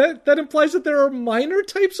on, that implies that there are minor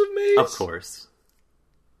types of maize? Of course.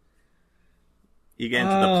 You get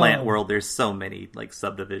into the plant world, there's so many, like,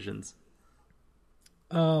 subdivisions.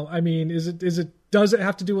 I mean, does it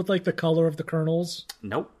have to do with, like, the color of the kernels?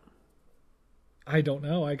 Nope. I don't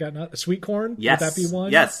know. I got not sweet corn. Yes. Would that be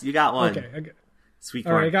one? Yes, you got one. Okay. Sweet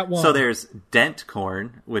corn. All right, I got one. So there's dent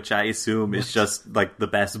corn, which I assume is just like the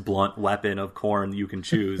best blunt weapon of corn you can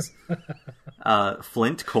choose.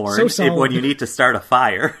 Flint corn, when you need to start a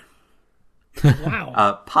fire.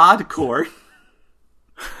 Wow. Pod corn,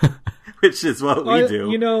 which is what we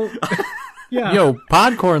do. You know, yeah. Yo,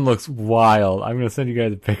 podcorn looks wild. I'm gonna send you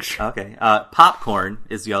guys a picture. Okay. Popcorn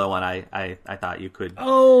is the other one I thought you could.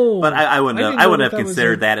 Oh, but I wouldn't have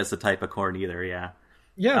considered that as a type of corn either. Yeah.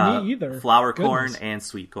 Yeah, me either. Flour corn and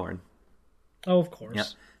sweet corn. Oh, of course. Yep.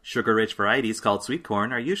 Sugar-rich varieties called sweet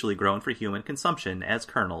corn are usually grown for human consumption as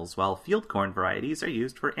kernels, while field corn varieties are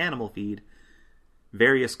used for animal feed.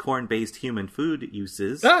 Various corn-based human food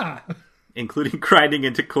uses, including grinding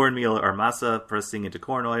into cornmeal or masa, pressing into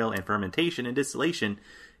corn oil, and fermentation and distillation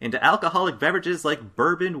into alcoholic beverages like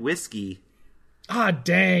bourbon whiskey.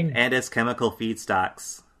 Dang. And as chemical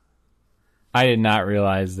feedstocks. I did not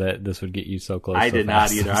realize that this would get you so close. I did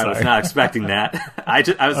not either. I was not expecting that. I was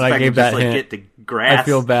expecting to get to grass. I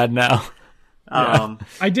feel bad now.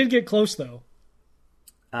 I did get close though.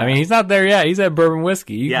 I mean, he's not there yet. He's at bourbon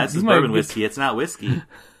whiskey. Yeah, it's bourbon whiskey. It's not whiskey.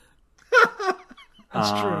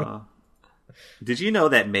 That's true. Did you know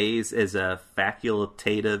that maize is a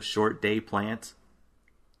facultative short day plant?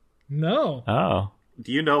 No. Oh.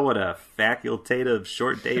 Do you know what a facultative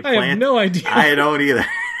short day plant? I have no idea. I don't either.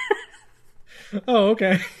 Oh,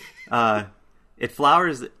 okay. It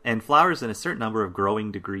flowers in a certain number of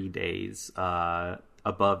growing degree days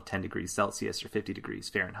above 10 degrees Celsius or 50 degrees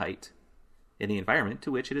Fahrenheit in the environment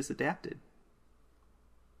to which it is adapted.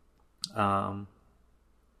 Yep,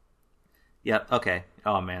 okay.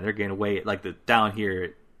 Oh, man, they're getting away. Like, down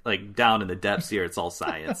here, like, down in the depths here, it's all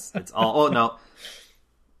science. It's all... Oh, no.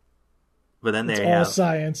 But then they have...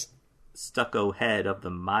 science. Stucco head of the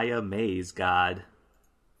Maya maize god.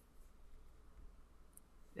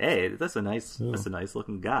 Hey, that's a nice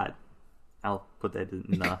looking god. I'll put that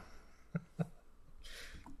in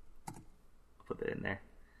put that in there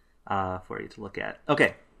for you to look at.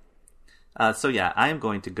 Okay. So yeah, I am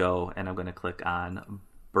going to go and I'm going to click on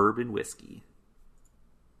bourbon whiskey.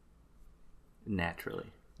 Naturally.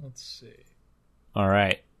 Let's see. All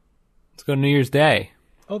right. Let's go to New Year's Day.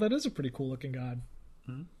 Oh, that is a pretty cool looking god.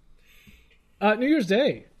 Mm-hmm. New Year's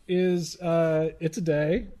Day is it's a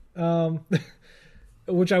day.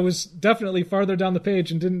 Which I was definitely farther down the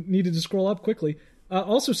page and needed to scroll up quickly.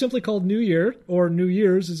 Also simply called New Year, or New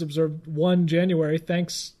Year's, is observed 1 January,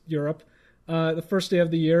 thanks Europe, the first day of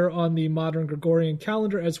the year on the modern Gregorian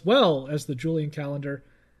calendar, as well as the Julian calendar.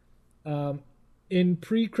 In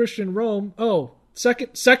pre-Christian Rome,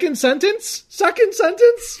 second sentence? Second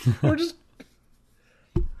sentence? Or just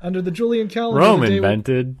under the Julian calendar. Rome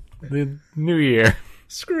invented the New Year.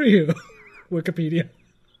 Screw you, Wikipedia.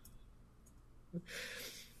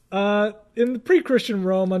 In the pre-Christian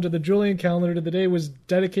Rome, under the Julian calendar, the day was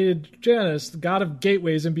dedicated to Janus, the god of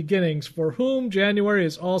gateways and beginnings, for whom January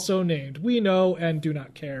is also named. We know and do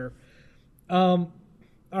not care. All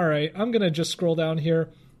right, I'm going to just scroll down here.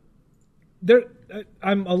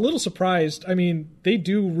 I'm a little surprised. I mean, they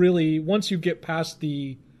do really, once you get past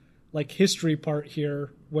the history part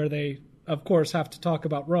here, where they, of course, have to talk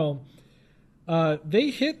about Rome, they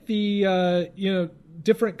hit the,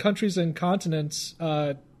 different countries and continents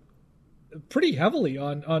pretty heavily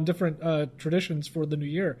on different traditions for the New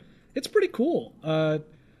Year. It's pretty cool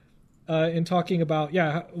in talking about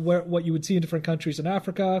what you would see in different countries in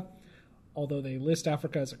Africa, although they list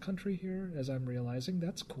Africa as a country here, as I'm realizing.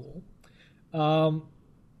 That's cool. And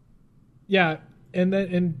then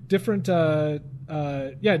in different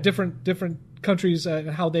different countries and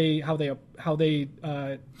how they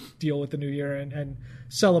deal with the New Year and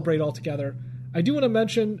celebrate all together. I do want to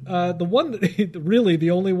mention the one that really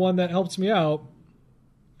the only one that helps me out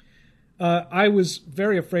I was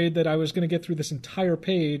very afraid that I was going to get through this entire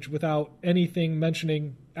page without anything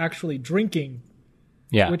mentioning actually drinking.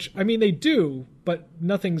 Yeah. Which, I mean, they do, but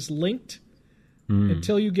nothing's linked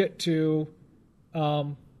until you get to,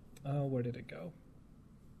 where did it go?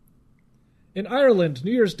 In Ireland,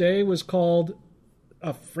 New Year's Day was called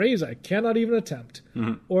a phrase I cannot even attempt,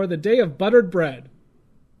 or the Day of Buttered Bread.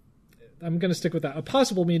 I'm going to stick with that. A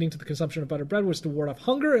possible meaning to the consumption of buttered bread was to ward off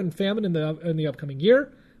hunger and famine in the upcoming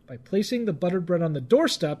year by placing the buttered bread on the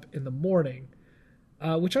doorstep in the morning,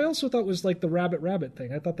 which I also thought was like the rabbit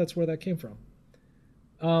thing. I thought that's where that came from.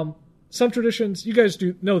 Some traditions, you guys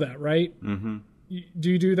do know that, right? Mm-hmm.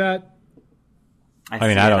 Do you do that? I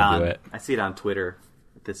don't do it. I see it on Twitter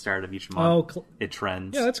at the start of each month. It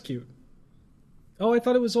trends. Yeah, that's cute. Oh, I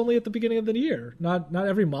thought it was only at the beginning of the year, not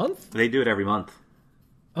every month? They do it every month.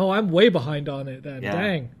 Oh, I'm way behind on it then. Yeah.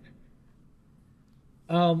 Dang.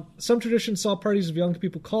 Some traditions saw parties of young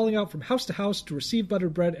people calling out from house to house to receive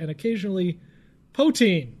buttered bread and occasionally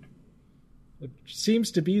poteen, which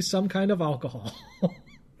seems to be some kind of alcohol,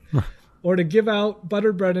 or to give out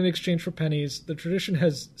buttered bread in exchange for pennies. The tradition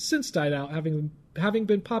has since died out, having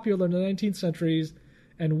been popular in the 19th centuries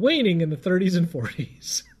and waning in the 30s and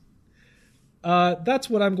 40s. That's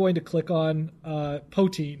what I'm going to click on,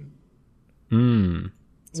 poteen.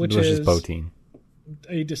 Which delicious is poteen.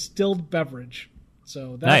 A distilled beverage.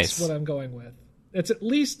 So that's what I'm going with. It's at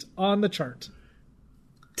least on the chart.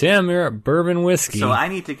 Tim, you're at bourbon whiskey. So I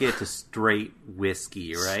need to get to straight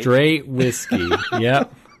whiskey, right? Straight whiskey.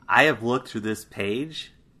 Yep. I have looked through this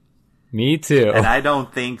page. Me too. And I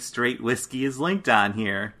don't think straight whiskey is linked on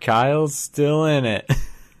here. Kyle's still in it.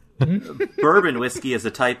 Bourbon whiskey is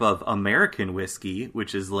a type of American whiskey,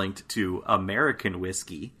 which is linked to American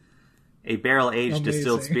whiskey, a barrel-aged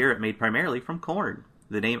distilled spirit made primarily from corn.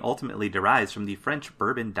 The name ultimately derives from the French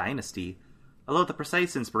Bourbon dynasty, although the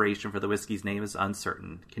precise inspiration for the whiskey's name is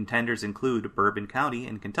uncertain. Contenders include Bourbon County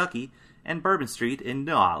in Kentucky and Bourbon Street in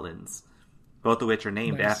New Orleans, both of which are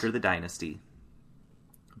named after the dynasty.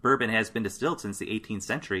 Bourbon has been distilled since the 18th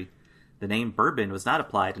century. The name bourbon was not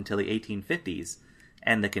applied until the 1850s,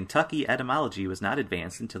 and the Kentucky etymology was not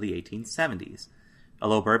advanced until the 1870s.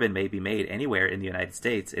 Although bourbon may be made anywhere in the United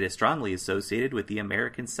States, it is strongly associated with the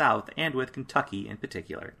American South and with Kentucky in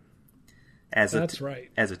particular. As of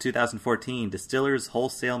 2014, distillers'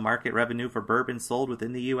 wholesale market revenue for bourbon sold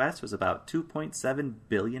within the U.S. was about $2.7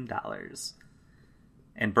 billion.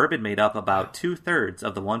 And bourbon made up about 2/3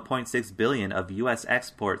 of the $1.6 billion of U.S.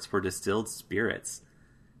 exports for distilled spirits.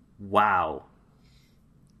 Wow.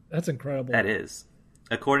 That's incredible. That is.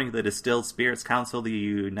 According to the Distilled Spirits Council of the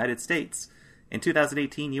United States, in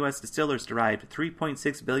 2018, U.S. distillers derived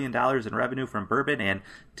 $3.6 billion in revenue from bourbon and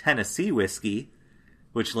Tennessee whiskey,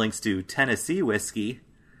 which links to Tennessee whiskey,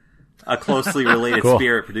 a closely related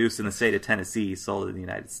spirit produced in the state of Tennessee, sold in the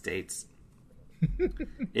United States.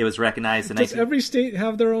 It was recognized in... Does every state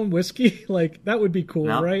have their own whiskey? Like, that would be cool,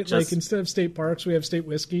 right? Like, instead of state parks, we have state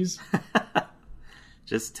whiskeys.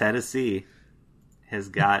 Just Tennessee has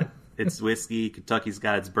got its whiskey. Kentucky's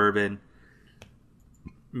got its bourbon.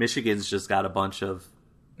 Michigan's just got a bunch of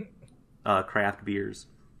craft beers.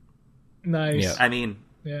 Nice. Yeah.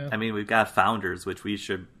 I mean, we've got Founders, which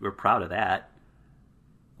we're proud of that.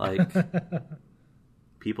 Like,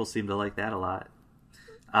 people seem to like that a lot.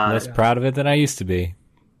 Less proud of it than I used to be.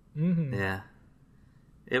 Mm-hmm. Yeah.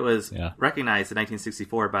 It was recognized in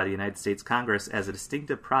 1964 by the United States Congress as a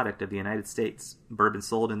distinctive product of the United States. Bourbon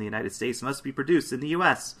sold in the United States must be produced in the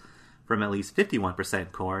U.S. from at least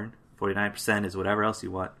 51% corn, 49% is whatever else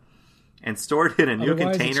you want, and stored in a new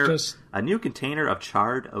container of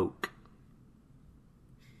charred oak.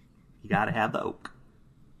 You got to have the oak.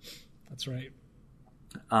 That's right.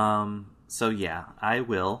 So yeah, I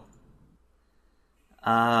will.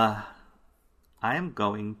 I am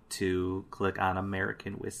going to click on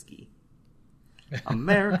American whiskey.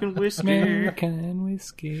 American whiskey. American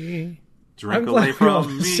whiskey. Drink away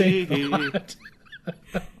from me.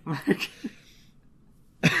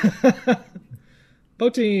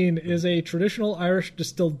 Poteen is a traditional Irish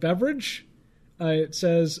distilled beverage. It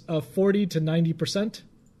says 40 to 90%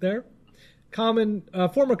 there.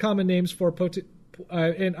 Former common names for poteen,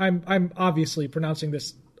 and I'm obviously pronouncing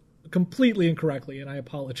this completely incorrectly, and I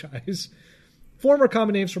apologize. Former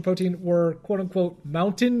common names for poteen were "quote unquote"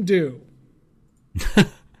 Mountain Dew.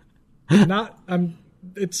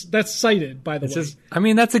 That's cited, by the way. I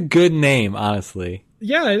mean, that's a good name, honestly.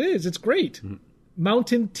 Yeah, it is. It's great.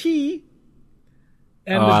 Mountain Tea.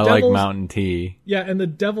 And I like Mountain Tea. Yeah, and the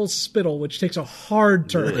Devil's Spittle, which takes a hard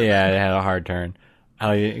turn. Yeah, it had a hard turn.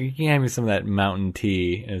 You can hand me some of that Mountain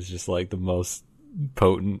Tea. It's just like the most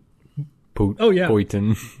potent Oh, yeah.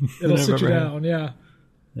 Poitin. It'll sit you down. Yeah.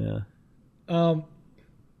 Yeah.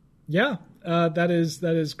 Yeah. That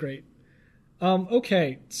is great.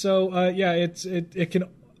 Okay. So, it can,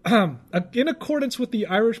 in accordance with the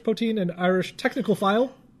Irish Poteen and Irish technical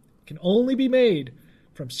file, can only be made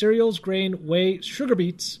from cereals, grain, whey, sugar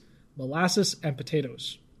beets, molasses, and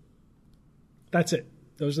potatoes. That's it.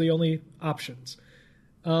 Those are the only options.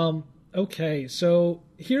 Okay, so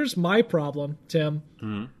here's my problem, Tim.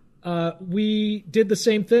 Mm-hmm. We did the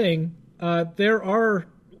same thing. There are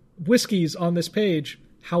whiskeys on this page.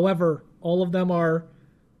 However, all of them are,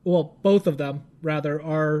 well, both of them, rather,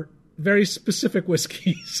 are very specific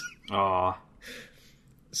whiskeys. Aw.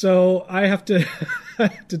 So I have to I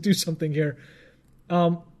have to do something here.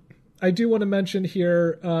 I do want to mention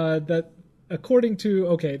here that according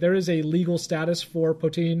to, there is a legal status for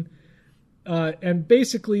Poteen. And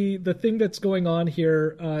basically the thing that's going on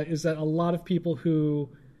here is that a lot of people who,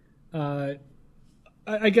 I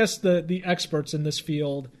guess the experts in this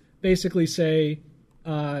field basically say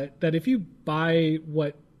that if you buy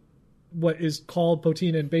what is called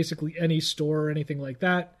Poteen in basically any store or anything like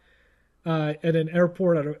that, at an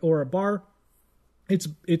airport or a bar,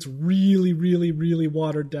 it's really, really, really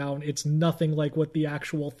watered down. It's nothing like what the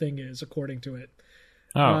actual thing is, according to it.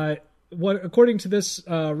 Oh. According to this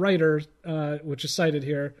writer, which is cited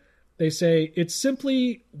here, they say it's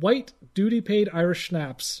simply white duty-paid Irish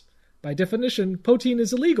schnapps. By definition, Poteen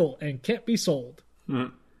is illegal and can't be sold.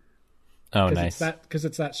 Mm. Oh, nice. Because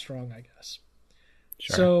it's that strong, I guess.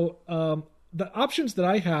 Sure. So the options that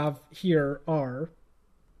I have here are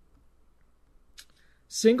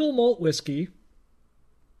single malt whiskey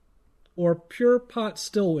or pure pot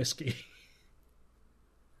still whiskey.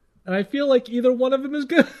 And I feel like either one of them is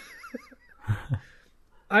good.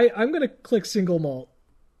 I'm going to click single malt.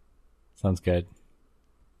 Sounds good.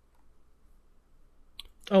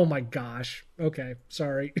 Oh my gosh. Okay,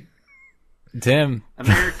 sorry. Tim.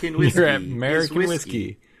 American whiskey. You're American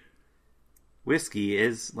whiskey. Whiskey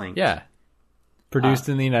is linked. Yeah. Produced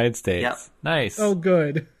in the United States. Yep. Nice. Oh,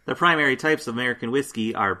 good. The primary types of American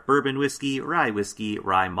whiskey are bourbon whiskey, rye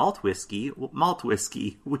malt whiskey,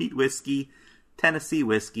 wheat whiskey, Tennessee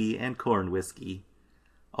whiskey, and corn whiskey.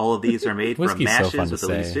 All of these are made from mashes with at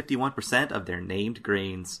least 51% of their named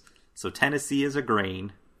grains. So Tennessee is a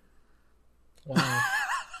grain. Wow.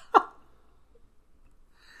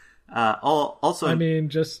 Also, I mean,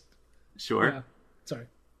 just... Sure. Yeah. Sorry.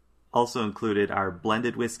 Also included are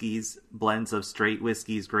blended whiskeys, blends of straight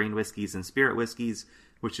whiskeys, grain whiskeys, and spirit whiskeys,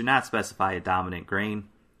 which do not specify a dominant grain.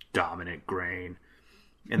 Dominant grain.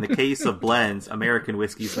 In the case of blends, American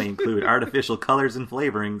whiskeys may include artificial colors and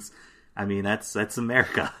flavorings. I mean, that's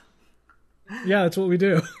America. Yeah, that's what we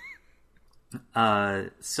do.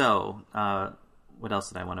 So, what else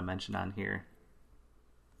did I want to mention on here?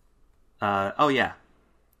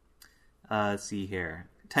 Let's see here.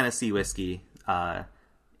 Tennessee whiskey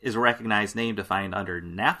is a recognized name defined under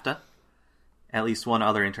NAFTA, at least one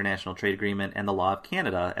other international trade agreement, and the law of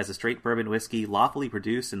Canada as a straight bourbon whiskey lawfully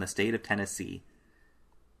produced in the state of Tennessee.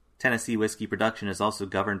 Tennessee whiskey production is also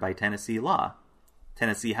governed by Tennessee law.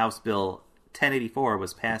 Tennessee House Bill 1084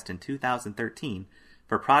 was passed in 2013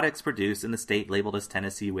 for products produced in the state labeled as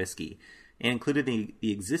Tennessee whiskey, and included the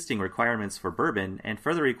existing requirements for bourbon and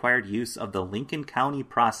further required use of the Lincoln County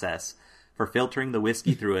process for filtering the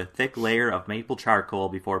whiskey through a thick layer of maple charcoal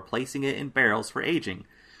before placing it in barrels for aging,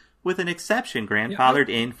 with an exception grandfathered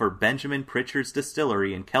in for Benjamin Pritchard's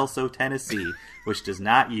Distillery in Kelso, Tennessee, which does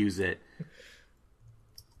not use it.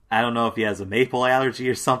 I don't know if he has a maple allergy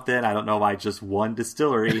or something. I don't know why just one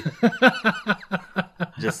distillery.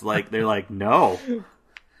 Just like, they're like, no.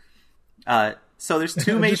 So there's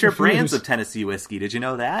two major brands of Tennessee whiskey. Did you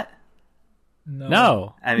know that?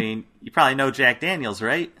 No. I mean, you probably know Jack Daniels,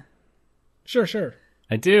 right? Sure.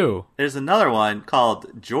 I do. There's another one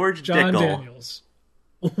called George John Dickel. Daniels.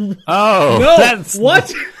 Oh, no, that's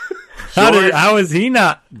what? How is he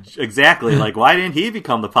not? Exactly. Like, why didn't he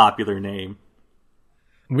become the popular name?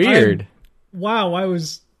 Weird. Wow, I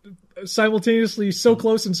was simultaneously so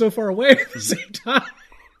close and so far away at the same time.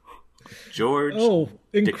 George. Oh,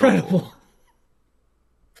 incredible!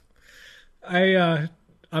 Dickel.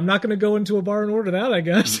 I'm not going to go into a bar and order that. I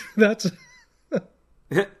guess that's.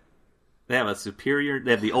 They have a superior.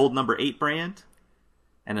 They have the old number 8 brand,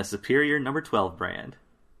 and a superior number 12 brand.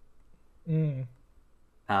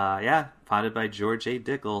 Founded by George A.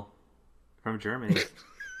 Dickel from Germany.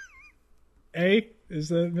 A is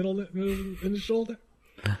the middle initial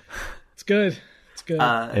there. It's good.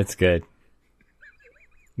 It's good.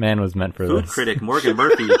 Man was meant for Food this. critic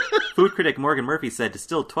Morgan Murphy said,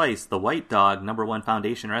 distilled twice, the White Dog #1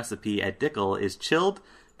 foundation recipe at Dickel is chilled,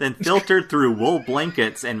 then filtered through wool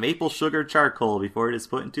blankets and maple sugar charcoal before it is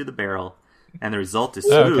put into the barrel. And the result is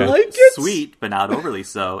smooth, Blankets? sweet, but not overly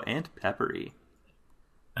so, and peppery.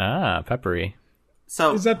 Ah, peppery.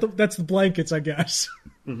 So that's the blankets, I guess.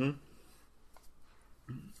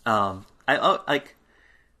 I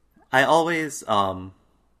always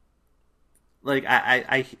like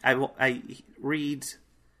I read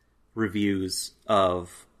reviews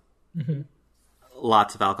of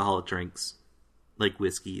lots of alcoholic drinks, like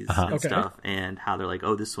whiskeys and stuff, and how they're like,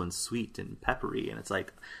 oh, this one's sweet and peppery, and it's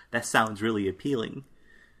like, that sounds really appealing.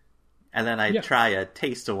 And then I try a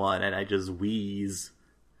taste of one, and I just wheeze,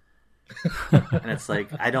 and it's like,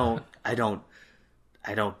 I don't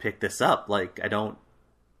pick this up. Like, I don't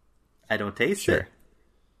taste it.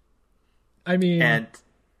 I mean, and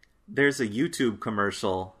there's a YouTube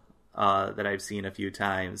commercial that I've seen a few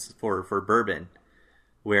times for bourbon,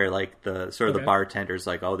 where like the bartender's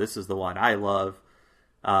like, oh, this is the one I love,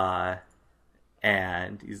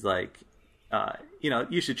 and he's like,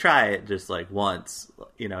 you should try it just like once,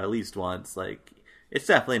 at least once. Like, it's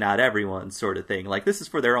definitely not everyone's sort of thing. Like, this is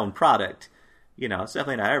for their own product, it's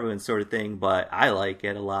definitely not everyone's sort of thing, but I like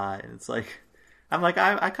it a lot. And it's like, I'm like,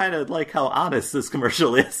 I kind of like how honest this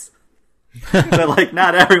commercial is. But like,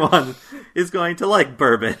 not everyone is going to like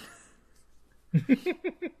bourbon.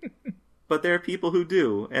 But there are people who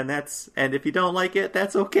do, and if you don't like it,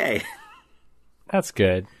 that's okay. That's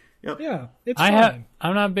good. Yep. Yeah, it's fine.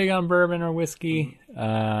 I'm not big on bourbon or whiskey.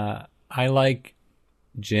 I like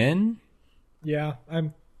gin. Yeah,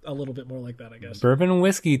 I'm a little bit more like that, I guess. Bourbon and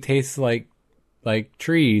whiskey tastes like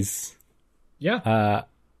trees. Yeah.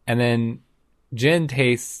 And then gin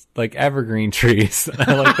tastes like evergreen trees.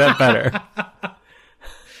 I like that better.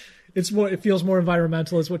 It feels more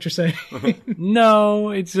environmental, is what you're saying.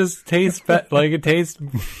 No, it just tastes like it tastes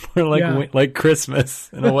more like Christmas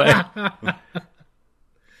in a way.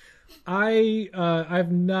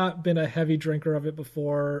 I've not been a heavy drinker of it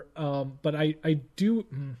before, but I do.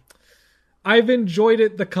 I've enjoyed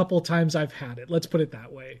it the couple times I've had it. Let's put it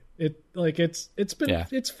that way. It's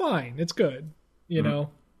fine. It's good. You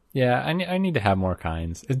know. Yeah, I need to have more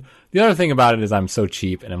kinds. The other thing about it is I'm so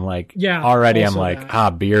cheap, and I'm like, already I'm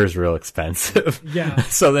like, beer's real expensive. Yeah.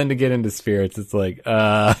 So then to get into spirits, it's like,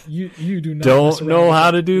 you do not don't know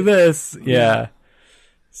how to do this. Yeah.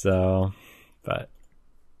 So, but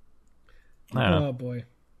I don't know. Oh boy.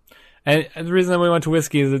 And the reason that we went to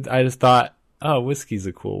whiskey is that I just thought, oh, whiskey's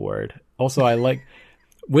a cool word. Also, I like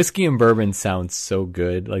whiskey and bourbon sounds so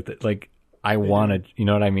good. Like I want to, you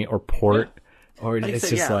know what I mean? Or port. Yeah. Or it's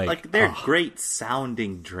just like they're great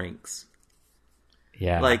sounding drinks.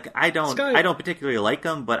 Yeah. Like I don't particularly like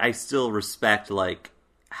them, but I still respect like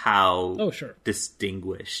how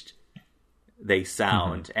distinguished they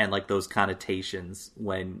sound and like those connotations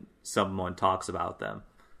when someone talks about them.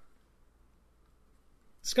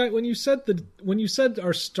 Sky, when you said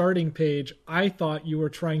our starting page, I thought you were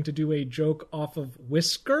trying to do a joke off of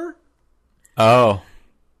Whisker. Oh,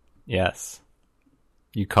 yes.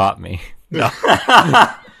 You caught me. No.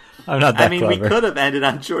 I'm not that clever. We could have ended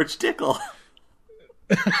on George Dickel.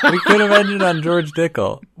 We could have ended on George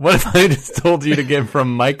Dickel. What if I just told you to get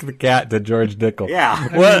from Mike the Cat to George Dickel?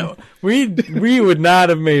 Yeah. We would not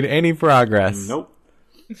have made any progress. Nope.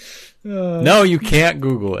 No, you can't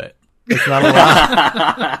Google it. It's not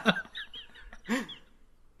allowed.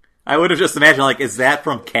 I would have just imagined, like, is that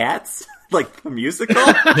from Cats? Like, the musical?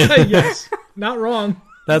 Yes. Not wrong.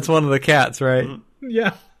 That's one of the cats, right?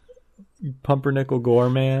 Yeah. Pumpernickel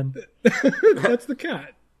Gorman. That's the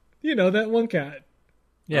cat. You know, that one cat.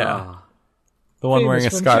 Yeah. The one wearing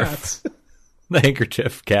a scarf. The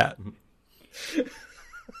handkerchief cat.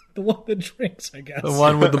 The one that drinks, I guess. The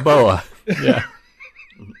one with the boa. Yeah.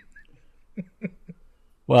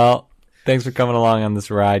 Well, thanks for coming along on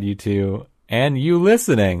this ride, you two. And you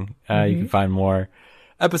listening. You can find more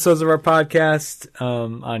episodes of our podcast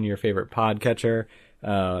on your favorite podcatcher.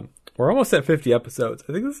 We're almost at 50 episodes.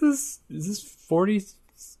 I think is this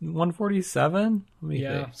 147?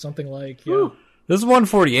 Yeah, something like, Woo. This is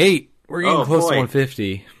 148. We're getting close to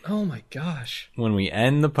 150. Oh my gosh. When we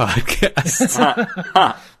end the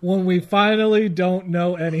podcast. When we finally don't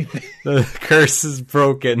know anything. The curse is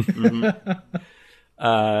broken.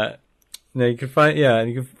 Now you can find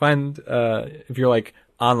if you're like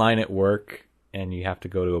online at work and you have to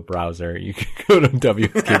go to a browser, you can go to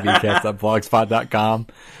wskbcast.blogspot.com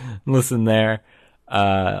and listen there.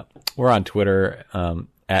 We're on Twitter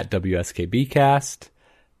at WSKBcast.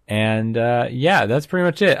 And that's pretty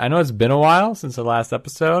much it. I know it's been a while since the last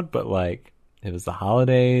episode, but like it was the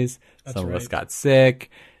holidays. Some of us got sick.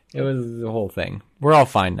 It was the whole thing. We're all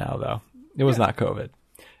fine now, though. It was not COVID.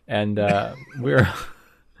 And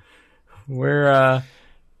we're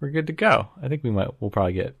good to go. I think we'll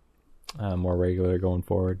probably get more regular going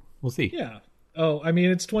forward. We'll see. Yeah. Oh, I mean,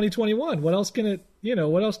 it's 2021. What else can it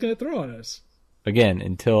throw on us? Again,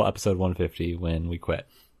 until episode 150 when we quit.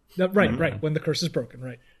 Right. When the curse is broken,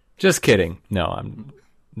 right. Just kidding. No, I'm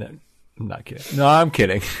not kidding. No, I'm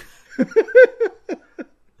kidding.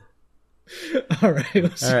 All right.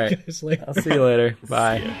 We'll see you guys later. I'll see you later.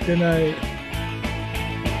 Bye. Good night.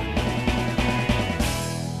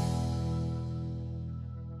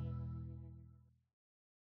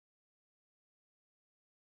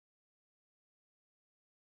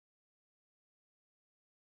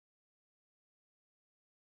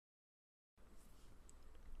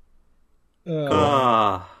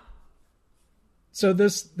 So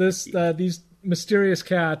these mysterious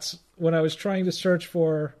cats, when I was trying to search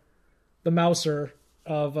for the Mouser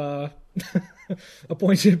of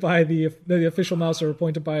appointed by the official Mouser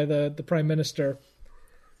appointed by the Prime Minister,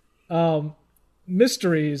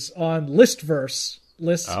 mysteries on Listverse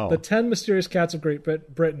lists the 10 mysterious cats of Great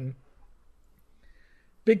Britain.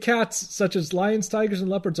 Big cats such as lions, tigers, and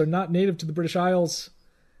leopards are not native to the British Isles.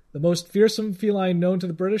 The most fearsome feline known to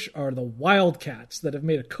the British are the wildcats that have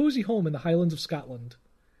made a cozy home in the Highlands of Scotland.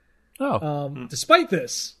 Despite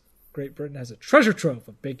this, Great Britain has a treasure trove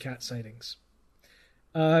of big cat sightings.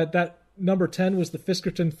 That number 10 was the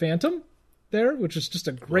Fiskerton Phantom there, which is just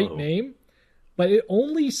a great name. But it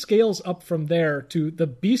only scales up from there to the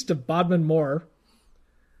Beast of Bodmin Moor,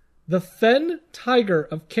 the Fen Tiger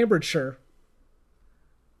of Cambridgeshire,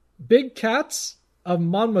 Big Cats of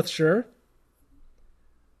Monmouthshire,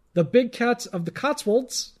 the Big Cats of the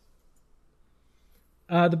Cotswolds,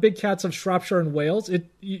 the Big Cats of Shropshire and Wales.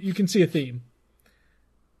 You can see a theme.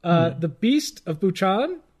 The Beast of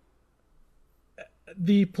Buchan,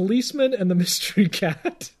 the Policeman and the Mystery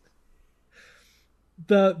Cat,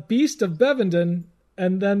 the Beast of Bevenden,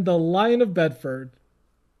 and then the Lion of Bedford.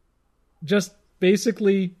 Just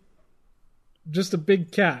basically just a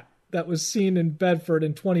big cat that was seen in Bedford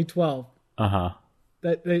in 2012.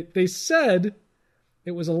 That they said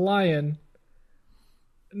it was a lion.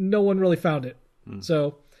 No one really found it.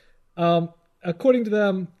 So, according to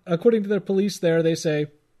them, according to their police there, they say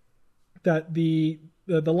that the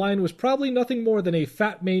lion was probably nothing more than a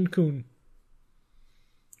fat Maine Coon.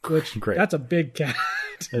 Which, that's a big cat.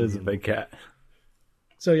 It is a big cat.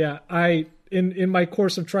 So yeah, in my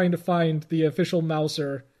course of trying to find the official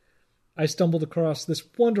Mouser, I stumbled across this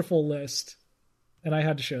wonderful list, and I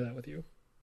had to share that with you.